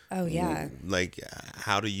 Oh, yeah. Like,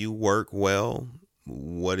 how do you work well?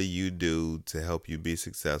 What do you do to help you be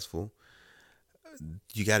successful?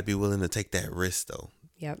 You got to be willing to take that risk, though.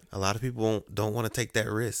 Yep. A lot of people don't want to take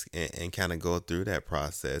that risk and kind of go through that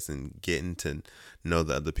process and getting to know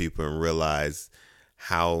the other people and realize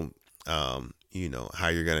how, how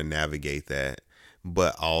you're going to navigate that.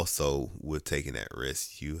 But also with taking that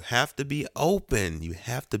risk, you have to be open. You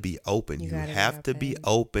have to be open. You have to be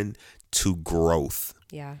open to growth.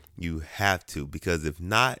 Yeah. You have to, because if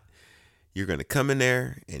not, you're going to come in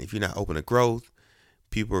there, and if you're not open to growth,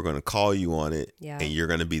 people are going to call you on it. Yeah. And you're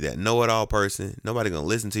going to be that know-it-all person. Nobody going to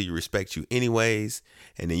listen to you, respect you anyways.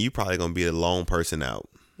 And then you probably going to be the lone person out.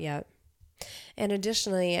 Yep. And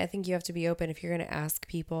additionally, I think you have to be open. If you're going to ask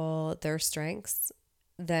people their strengths,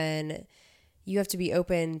 then you have to be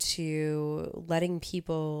open to letting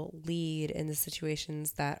people lead in the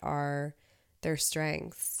situations that are their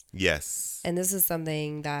strengths. Yes. And this is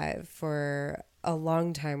something that for a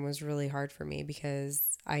long time was really hard for me,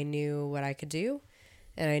 because I knew what I could do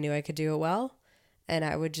and I knew I could do it well. And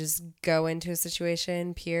I would just go into a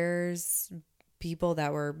situation, peers, people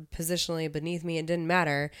that were positionally beneath me, it didn't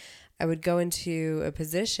matter. I would go into a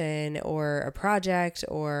position or a project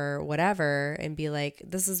or whatever and be like,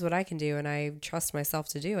 this is what I can do, and I trust myself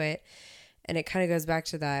to do it. And it kind of goes back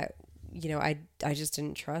to that, I just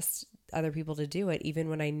didn't trust other people to do it, even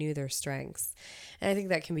when I knew their strengths. And I think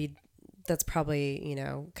that's probably,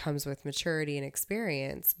 comes with maturity and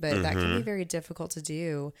experience, but that can be very difficult to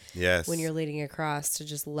do. Yes. When you're leading across, to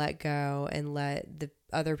just let go and let the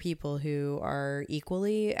other people who are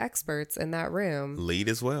equally experts in that room lead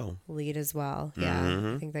as well.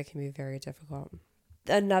 Yeah. I think that can be very difficult.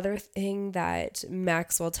 Another thing that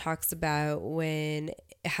Maxwell talks about when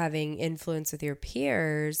having influence with your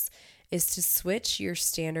peers is to switch your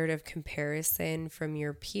standard of comparison from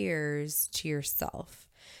your peers to yourself.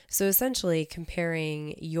 So essentially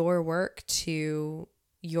comparing your work to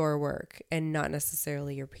your work and not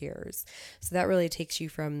necessarily your peers. So that really takes you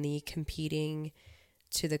from the competing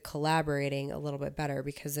to the collaborating a little bit better,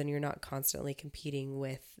 because then you're not constantly competing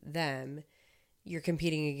with them. You're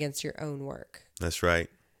competing against your own work. That's right.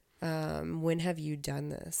 When have you done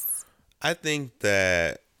this? I think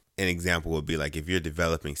that an example would be like if you're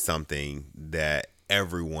developing something that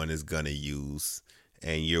everyone is going to use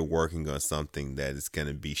and you're working on something that is going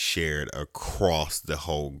to be shared across the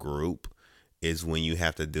whole group, is when you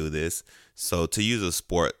have to do this. So to use a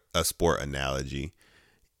sport analogy,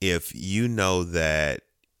 if you know that,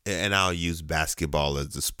 and I'll use basketball as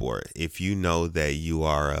the sport, if you know that you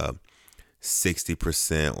are a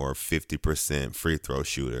 60% or 50% free throw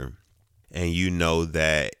shooter, and you know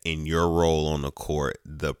that in your role on the court,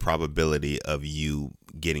 the probability of you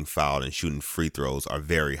getting fouled and shooting free throws are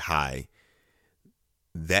very high,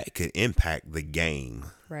 that could impact the game.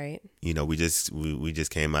 Right. We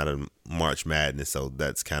just came out of March Madness, so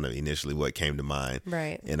that's kind of initially what came to mind.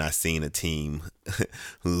 Right. And I seen a team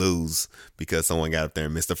lose because someone got up there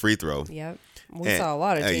and missed a free throw. Yep. We saw a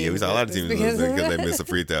lot of teams. Yeah, we saw a lot of teams lose because they missed a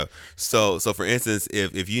free throw. So for instance,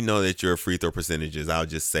 if you know that your free throw percentages, I'll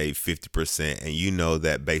just say 50%, and you know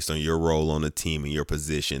that based on your role on the team and your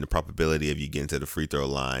position, the probability of you getting to the free throw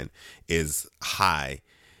line is high.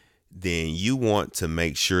 then you want to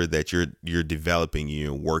make sure that you're developing,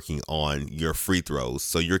 you're working on your free throws.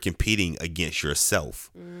 So you're competing against yourself.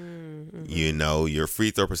 Mm-hmm. You know, your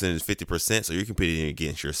free throw percentage is 50%. So you're competing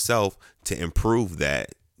against yourself to improve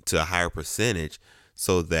that to a higher percentage,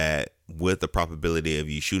 so that with the probability of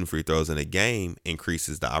you shooting free throws in a game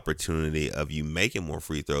increases the opportunity of you making more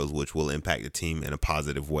free throws, which will impact the team in a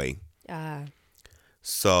positive way.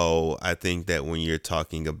 So I think that when you're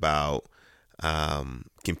talking about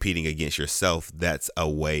competing against yourself, that's a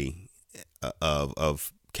way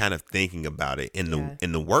of kind of thinking about it in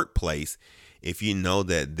the workplace. If you know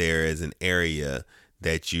that there is an area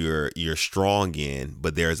that you're strong in,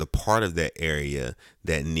 but there is a part of that area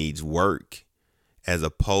that needs work, as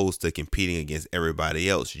opposed to competing against everybody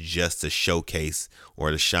else just to showcase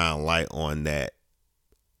or to shine light on that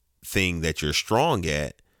thing that you're strong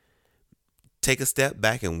at, take a step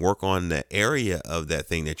back and work on the area of that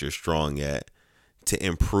thing that you're strong at to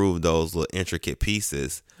improve those little intricate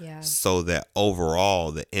pieces, so that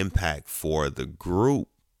overall the impact for the group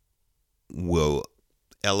will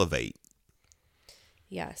elevate.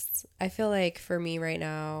 Yes. I feel like for me right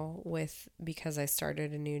now, because I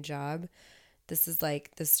started a new job, this is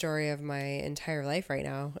like the story of my entire life right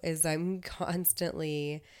now, is I'm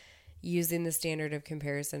constantly using the standard of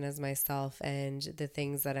comparison as myself and the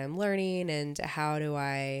things that I'm learning, and how do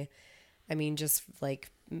I mean, just like,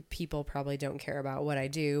 people probably don't care about what I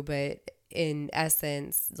do, but in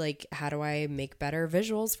essence, like, how do I make better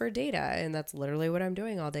visuals for data? And that's literally what I'm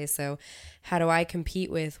doing all day. So how do I compete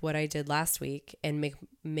with what I did last week and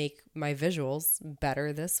make my visuals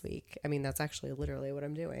better this week? I mean, that's actually literally what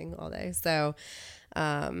I'm doing all day. So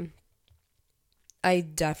I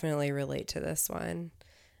definitely relate to this one.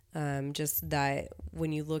 Just that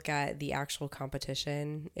when you look at the actual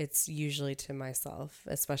competition, it's usually to myself,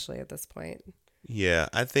 especially at this point. Yeah,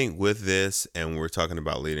 I think with this, and we're talking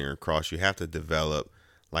about leading across, you have to develop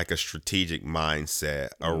like a strategic mindset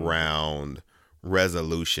around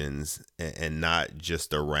resolutions, and not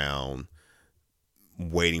just around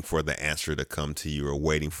waiting for the answer to come to you or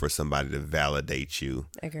waiting for somebody to validate you.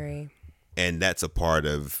 Agree. And that's a part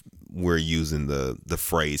of, we're using the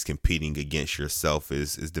phrase competing against yourself,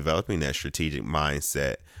 is developing that strategic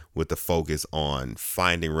mindset with the focus on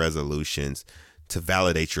finding resolutions to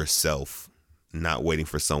validate yourself, not waiting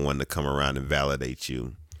for someone to come around and validate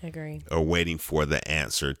you. Agree. Or waiting for the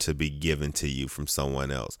answer to be given to you from someone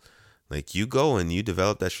else. Like, you go and you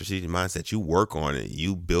develop that strategic mindset, you work on it,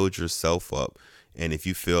 you build yourself up. And if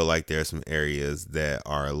you feel like there are some areas that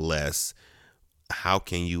are less, how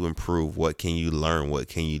can you improve? What can you learn? What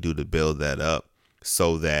can you do to build that up,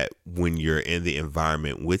 so that when you're in the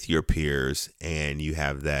environment with your peers and you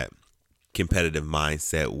have that competitive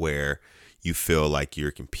mindset where you feel like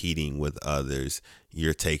you're competing with others,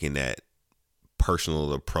 you're taking that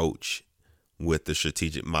personal approach with the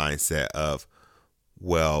strategic mindset of,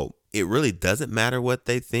 well, it really doesn't matter what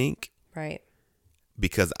they think. Right.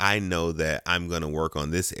 Because I know that I'm going to work on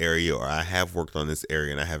this area, or I have worked on this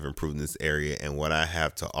area and I have improved in this area. And what I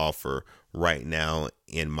have to offer right now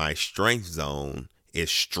in my strength zone is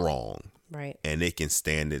strong. Right. And it can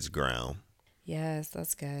stand its ground. Yes,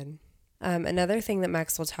 that's good. Another thing that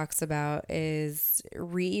Maxwell talks about is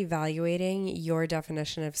reevaluating your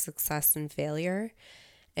definition of success and failure,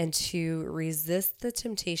 and to resist the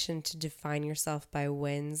temptation to define yourself by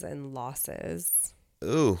wins and losses.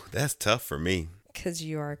 Ooh, that's tough for me. Because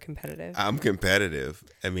you are competitive. I'm competitive.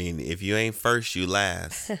 I mean, if you ain't first, you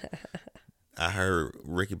last. I heard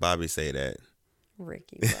Ricky Bobby say that.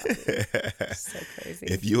 Ricky Bobby. So crazy.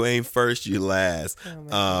 If you ain't first, you last.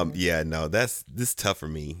 Yeah, no, this is tough for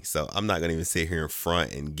me. So I'm not gonna even sit here in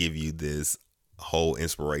front and give you this whole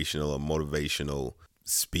inspirational or motivational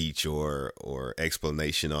speech or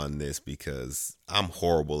explanation on this, because I'm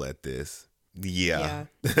horrible at this. Yeah.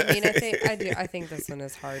 I mean, I think this one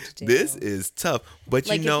is hard to do. This is tough, but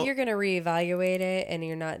like, if you're going to reevaluate it and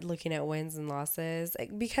you're not looking at wins and losses,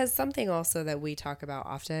 because something also that we talk about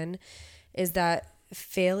often is that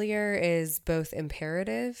failure is both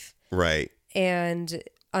imperative, right, and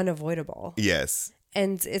unavoidable. Yes.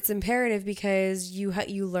 And it's imperative because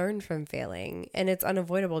you learn from failing, and it's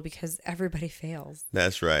unavoidable because everybody fails.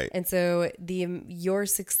 That's right. And so your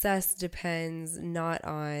success depends not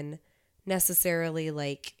on necessarily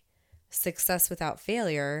like success without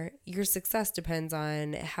failure. Your success depends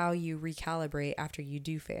on how you recalibrate after you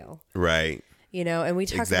do fail. Right. You know, and we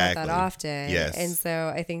talk about that often. Yes. And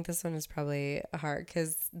so I think this one is probably hard,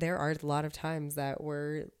 because there are a lot of times that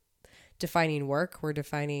we're defining work, we're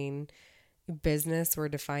defining business. We're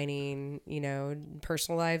defining,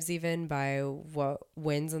 personal lives even by what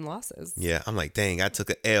wins and losses. Yeah, I'm like, dang, I took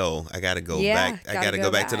an L. I got to go back. I got to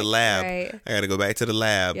go back to the lab. Right. I got to go back to the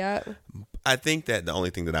lab. Yep. I think that the only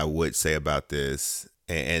thing that I would say about this,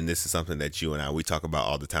 and this is something that you and we talk about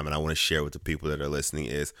all the time, and I want to share with the people that are listening,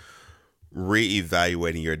 is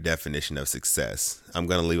reevaluating your definition of success. I'm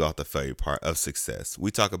going to leave out the failure part of success. We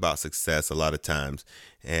talk about success a lot of times,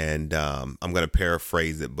 and I'm going to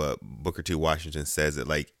paraphrase it, but Booker T. Washington says it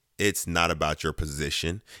like, it's not about your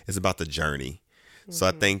position. It's about the journey. Mm-hmm. So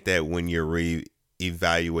I think that when you're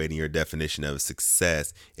reevaluating your definition of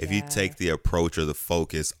success, if you take the approach or the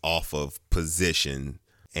focus off of position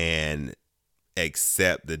and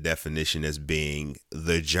accept the definition as being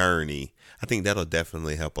the journey, I think that'll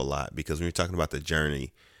definitely help a lot, because when you're talking about the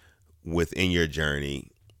journey, within your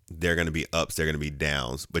journey, there are going to be ups, there are going to be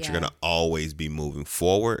downs, but you're going to always be moving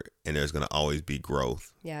forward, and there's going to always be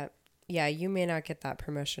growth. Yeah. Yeah. You may not get that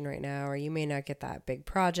promotion right now, or you may not get that big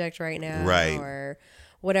project right now, right, or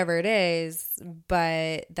whatever it is,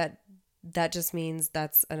 but that just means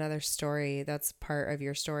that's another story. That's part of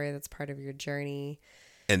your story. That's part of your journey.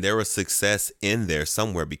 And there was success in there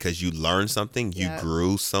somewhere, because you learned something, you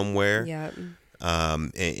grew somewhere,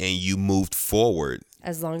 and you moved forward.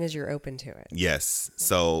 As long as you're open to it. Yes.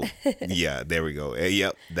 So yeah, there we go.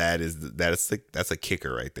 Yep, that's a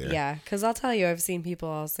kicker right there. Yeah, because I'll tell you, I've seen people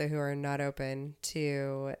also who are not open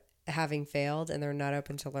to having failed, and they're not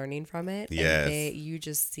open to learning from it. Yes. And you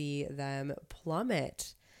just see them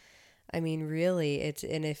plummet. I mean, really,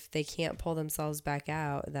 and if they can't pull themselves back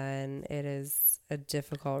out, then it is a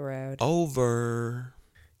difficult road. Over.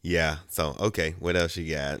 Yeah. So, okay. What else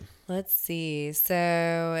you got? Let's see.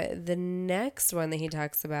 So the next one that he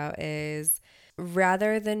talks about is,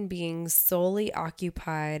 rather than being solely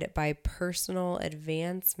occupied by personal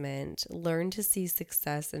advancement, learn to see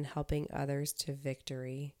success in helping others to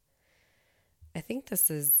victory. I think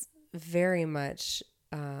this is very much...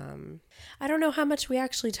 I don't know how much we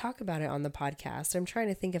actually talk about it on the podcast. I'm trying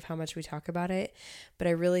to think of how much we talk about it, but I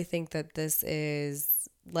really think that this is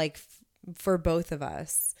like for both of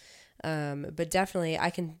us. But definitely I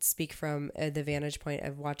can speak from the vantage point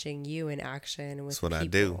of watching you in action with That's what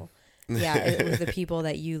people. I do. Yeah, with the people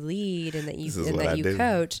that you lead and that you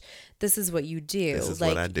coach. This is what you do. This is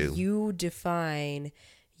what I do. You define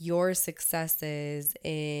your successes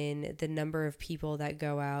in the number of people that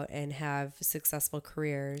go out and have successful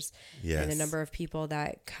careers, and the number of people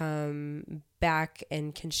that come back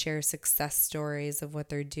and can share success stories of what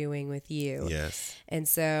they're doing with you. Yes. And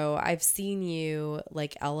so I've seen you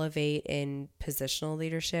like elevate in positional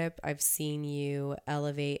leadership. I've seen you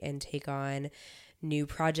elevate and take on new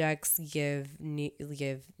projects, give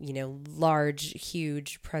large,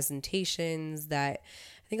 huge presentations that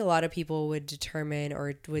I think a lot of people would determine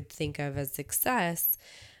or would think of as success.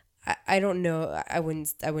 I don't know. I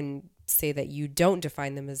wouldn't say that you don't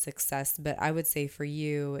define them as success, but I would say for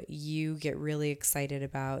you, you get really excited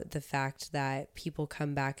about the fact that people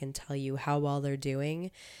come back and tell you how well they're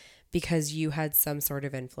doing because you had some sort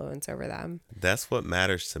of influence over them. That's what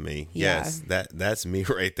matters to me. Yeah. Yes, that's me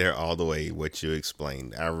right there all the way, what you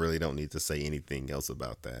explained. I really don't need to say anything else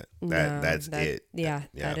about that. That's it. Yeah,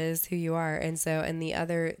 that is who you are. And so, and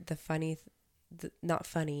not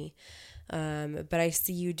funny, but I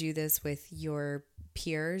see you do this with your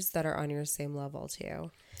peers that are on your same level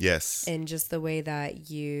too. Yes. And just the way that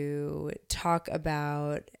you talk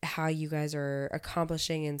about how you guys are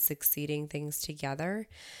accomplishing and succeeding things together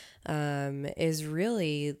is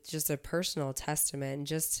really just a personal testament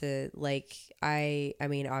just to I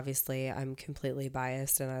mean, obviously I'm completely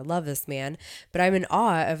biased and I love this man, but I'm in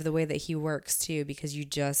awe of the way that he works too, because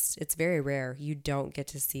it's very rare. You don't get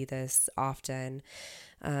to see this often.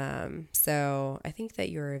 So I think that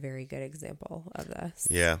you're a very good example of this.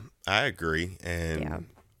 Yeah, I agree. And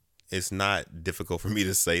it's not difficult for me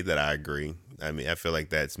to say that I agree. I mean, I feel like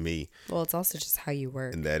that's me. Well, it's also just how you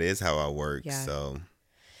work. And that is how I work. Yeah.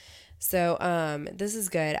 So this is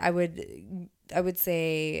good. I would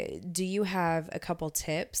say, do you have a couple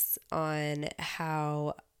tips on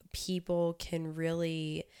how people can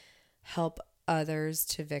really help others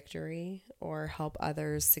to victory or help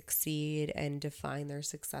others succeed and define their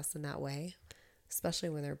success in that way, especially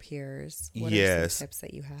when they're peers? What are some tips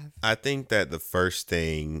that you have? I think that the first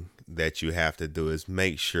thing that you have to do is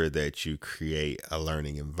make sure that you create a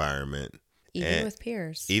learning environment. Even with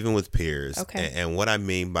peers. Okay. And what I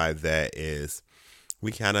mean by that is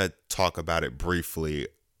we kind of talk about it briefly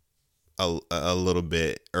a little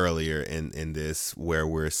bit earlier in this, where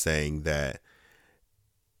we're saying that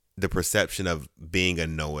the perception of being a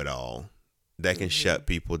know-it-all that can shut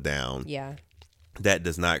people down. Yeah. that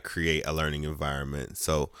does not create a learning environment.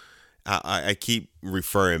 So I keep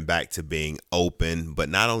referring back to being open, but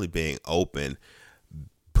not only being open,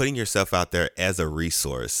 putting yourself out there as a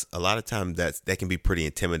resource. A lot of times that can be pretty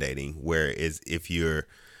intimidating, whereas if you're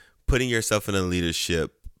putting yourself in a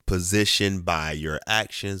leadership position by your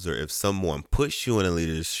actions, or if someone puts you in a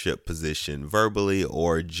leadership position verbally,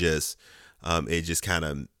 or just it just kind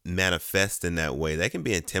of manifests in that way, that can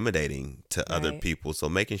be intimidating to other people. So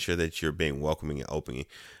making sure that you're being welcoming and opening,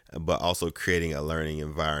 but also creating a learning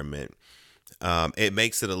environment, it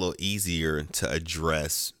makes it a little easier to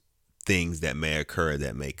address things that may occur,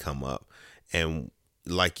 that may come up. And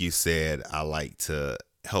like you said, I like to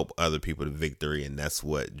help other people to victory, and that's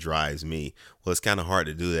what drives me. Well, it's kind of hard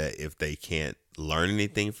to do that if they can't learn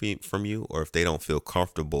anything from you, or if they don't feel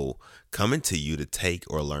comfortable coming to you to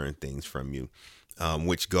take or learn things from you,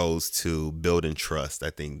 which goes to building trust. I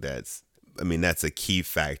think that's a key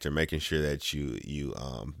factor, making sure that you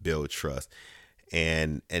build trust,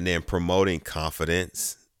 and then promoting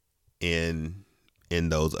confidence in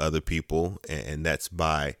those other people. And that's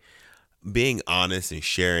by being honest and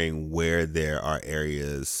sharing where there are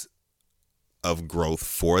areas of growth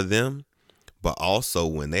for them, but also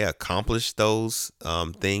when they accomplish those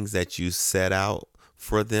things that you set out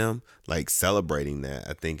for them, like celebrating that,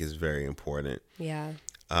 I think is very important. Yeah.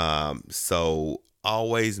 So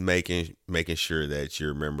always making sure that you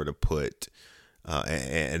remember to put,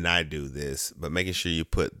 and I do this, but making sure you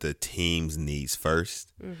put the team's needs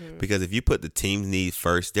first. Mm-hmm. Because if you put the team's needs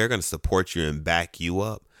first, they're going to support you and back you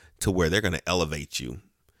up to where they're going to elevate you.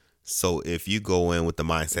 So if you go in with the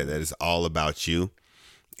mindset that it's all about you,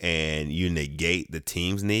 and you negate the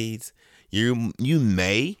team's needs, you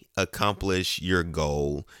may accomplish your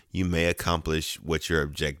goal, you may accomplish what your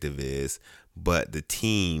objective is, but the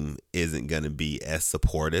team isn't going to be as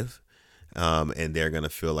supportive, and they're going to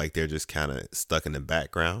feel like they're just kind of stuck in the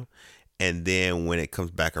background. And then when it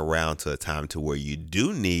comes back around to a time to where you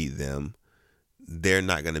do need them, they're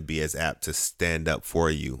not going to be as apt to stand up for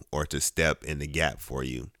you or to step in the gap for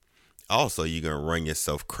you. Also, you're going to run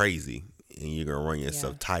yourself crazy, and you're going to run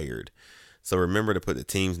yourself tired. So remember to put the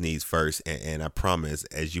team's needs first. And I promise,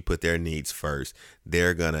 as you put their needs first,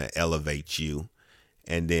 they're going to elevate you.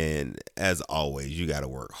 And then, as always, you got to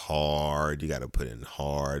work hard. You got to put in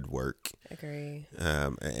hard work. Agree.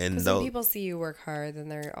 And when people see you work hard, then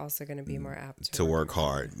they're also going to be more apt to work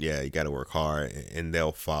hard. Yeah, you got to work hard, and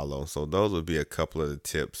they'll follow. So those would be a couple of the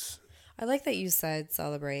tips. I like that you said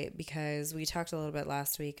celebrate, because we talked a little bit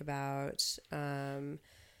last week about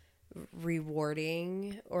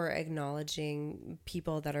rewarding or acknowledging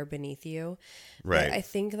people that are beneath you. Right. But I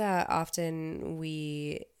think that often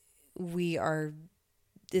we are,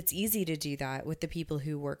 it's easy to do that with the people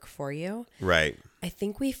who work for you. Right. I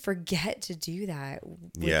think we forget to do that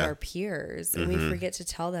with our peers, and we forget to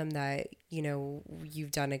tell them that,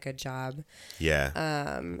 you've done a good job. Yeah.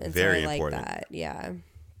 And very so I like important. that. Yeah.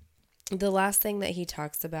 The last thing that he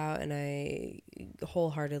talks about, and I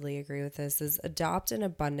wholeheartedly agree with this, is adopt an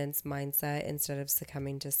abundance mindset instead of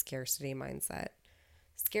succumbing to scarcity mindset.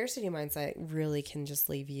 Scarcity mindset really can just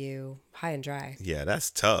leave you high and dry. Yeah,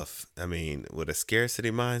 that's tough. I mean, with a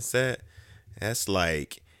scarcity mindset, that's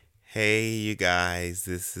like, hey, you guys,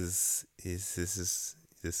 this is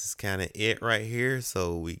kind of it right here.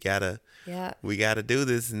 So we gotta do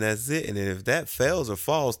this, and that's it. And if that fails or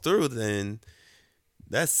falls through, then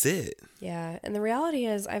that's it. Yeah. And the reality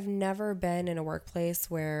is, I've never been in a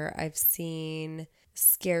workplace where I've seen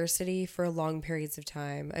scarcity for long periods of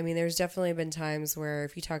time. I mean, there's definitely been times where,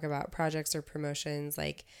 if you talk about projects or promotions,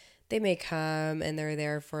 like, they may come and they're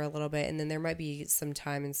there for a little bit, and then there might be some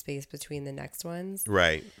time and space between the next ones.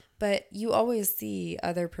 Right. But you always see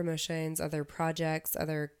other promotions, other projects,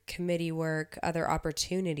 other committee work, other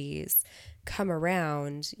opportunities come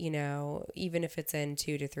around, even if it's in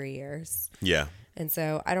 2 to 3 years. Yeah. And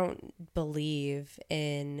so I don't believe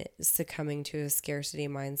in succumbing to a scarcity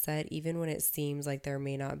mindset, even when it seems like there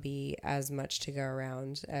may not be as much to go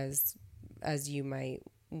around as you might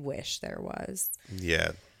wish there was.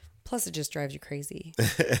 Yeah. Plus, it just drives you crazy.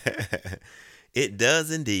 It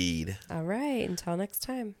does indeed. All right. Until next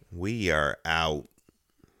time. We are out.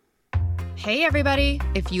 Hey, everybody.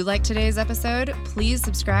 If you liked today's episode, please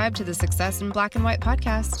subscribe to the Success in Black and White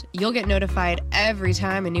podcast. You'll get notified every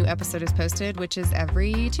time a new episode is posted, which is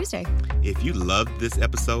every Tuesday. If you loved this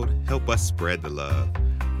episode, help us spread the love.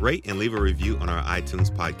 Rate and leave a review on our iTunes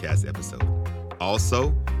podcast episode.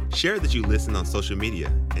 Also, share that you listen on social media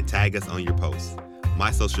and tag us on your posts. My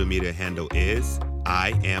social media handle is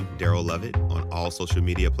I am Daryl Lovett on all social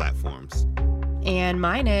media platforms. And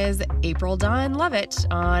mine is April Dawn Lovett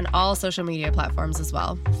on all social media platforms as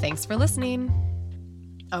well. Thanks for listening.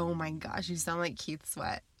 Oh my gosh, you sound like Keith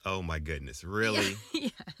Sweat. Oh my goodness, really?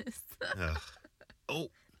 Yes. Oh.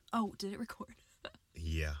 Oh, did it record?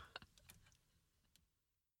 Yeah.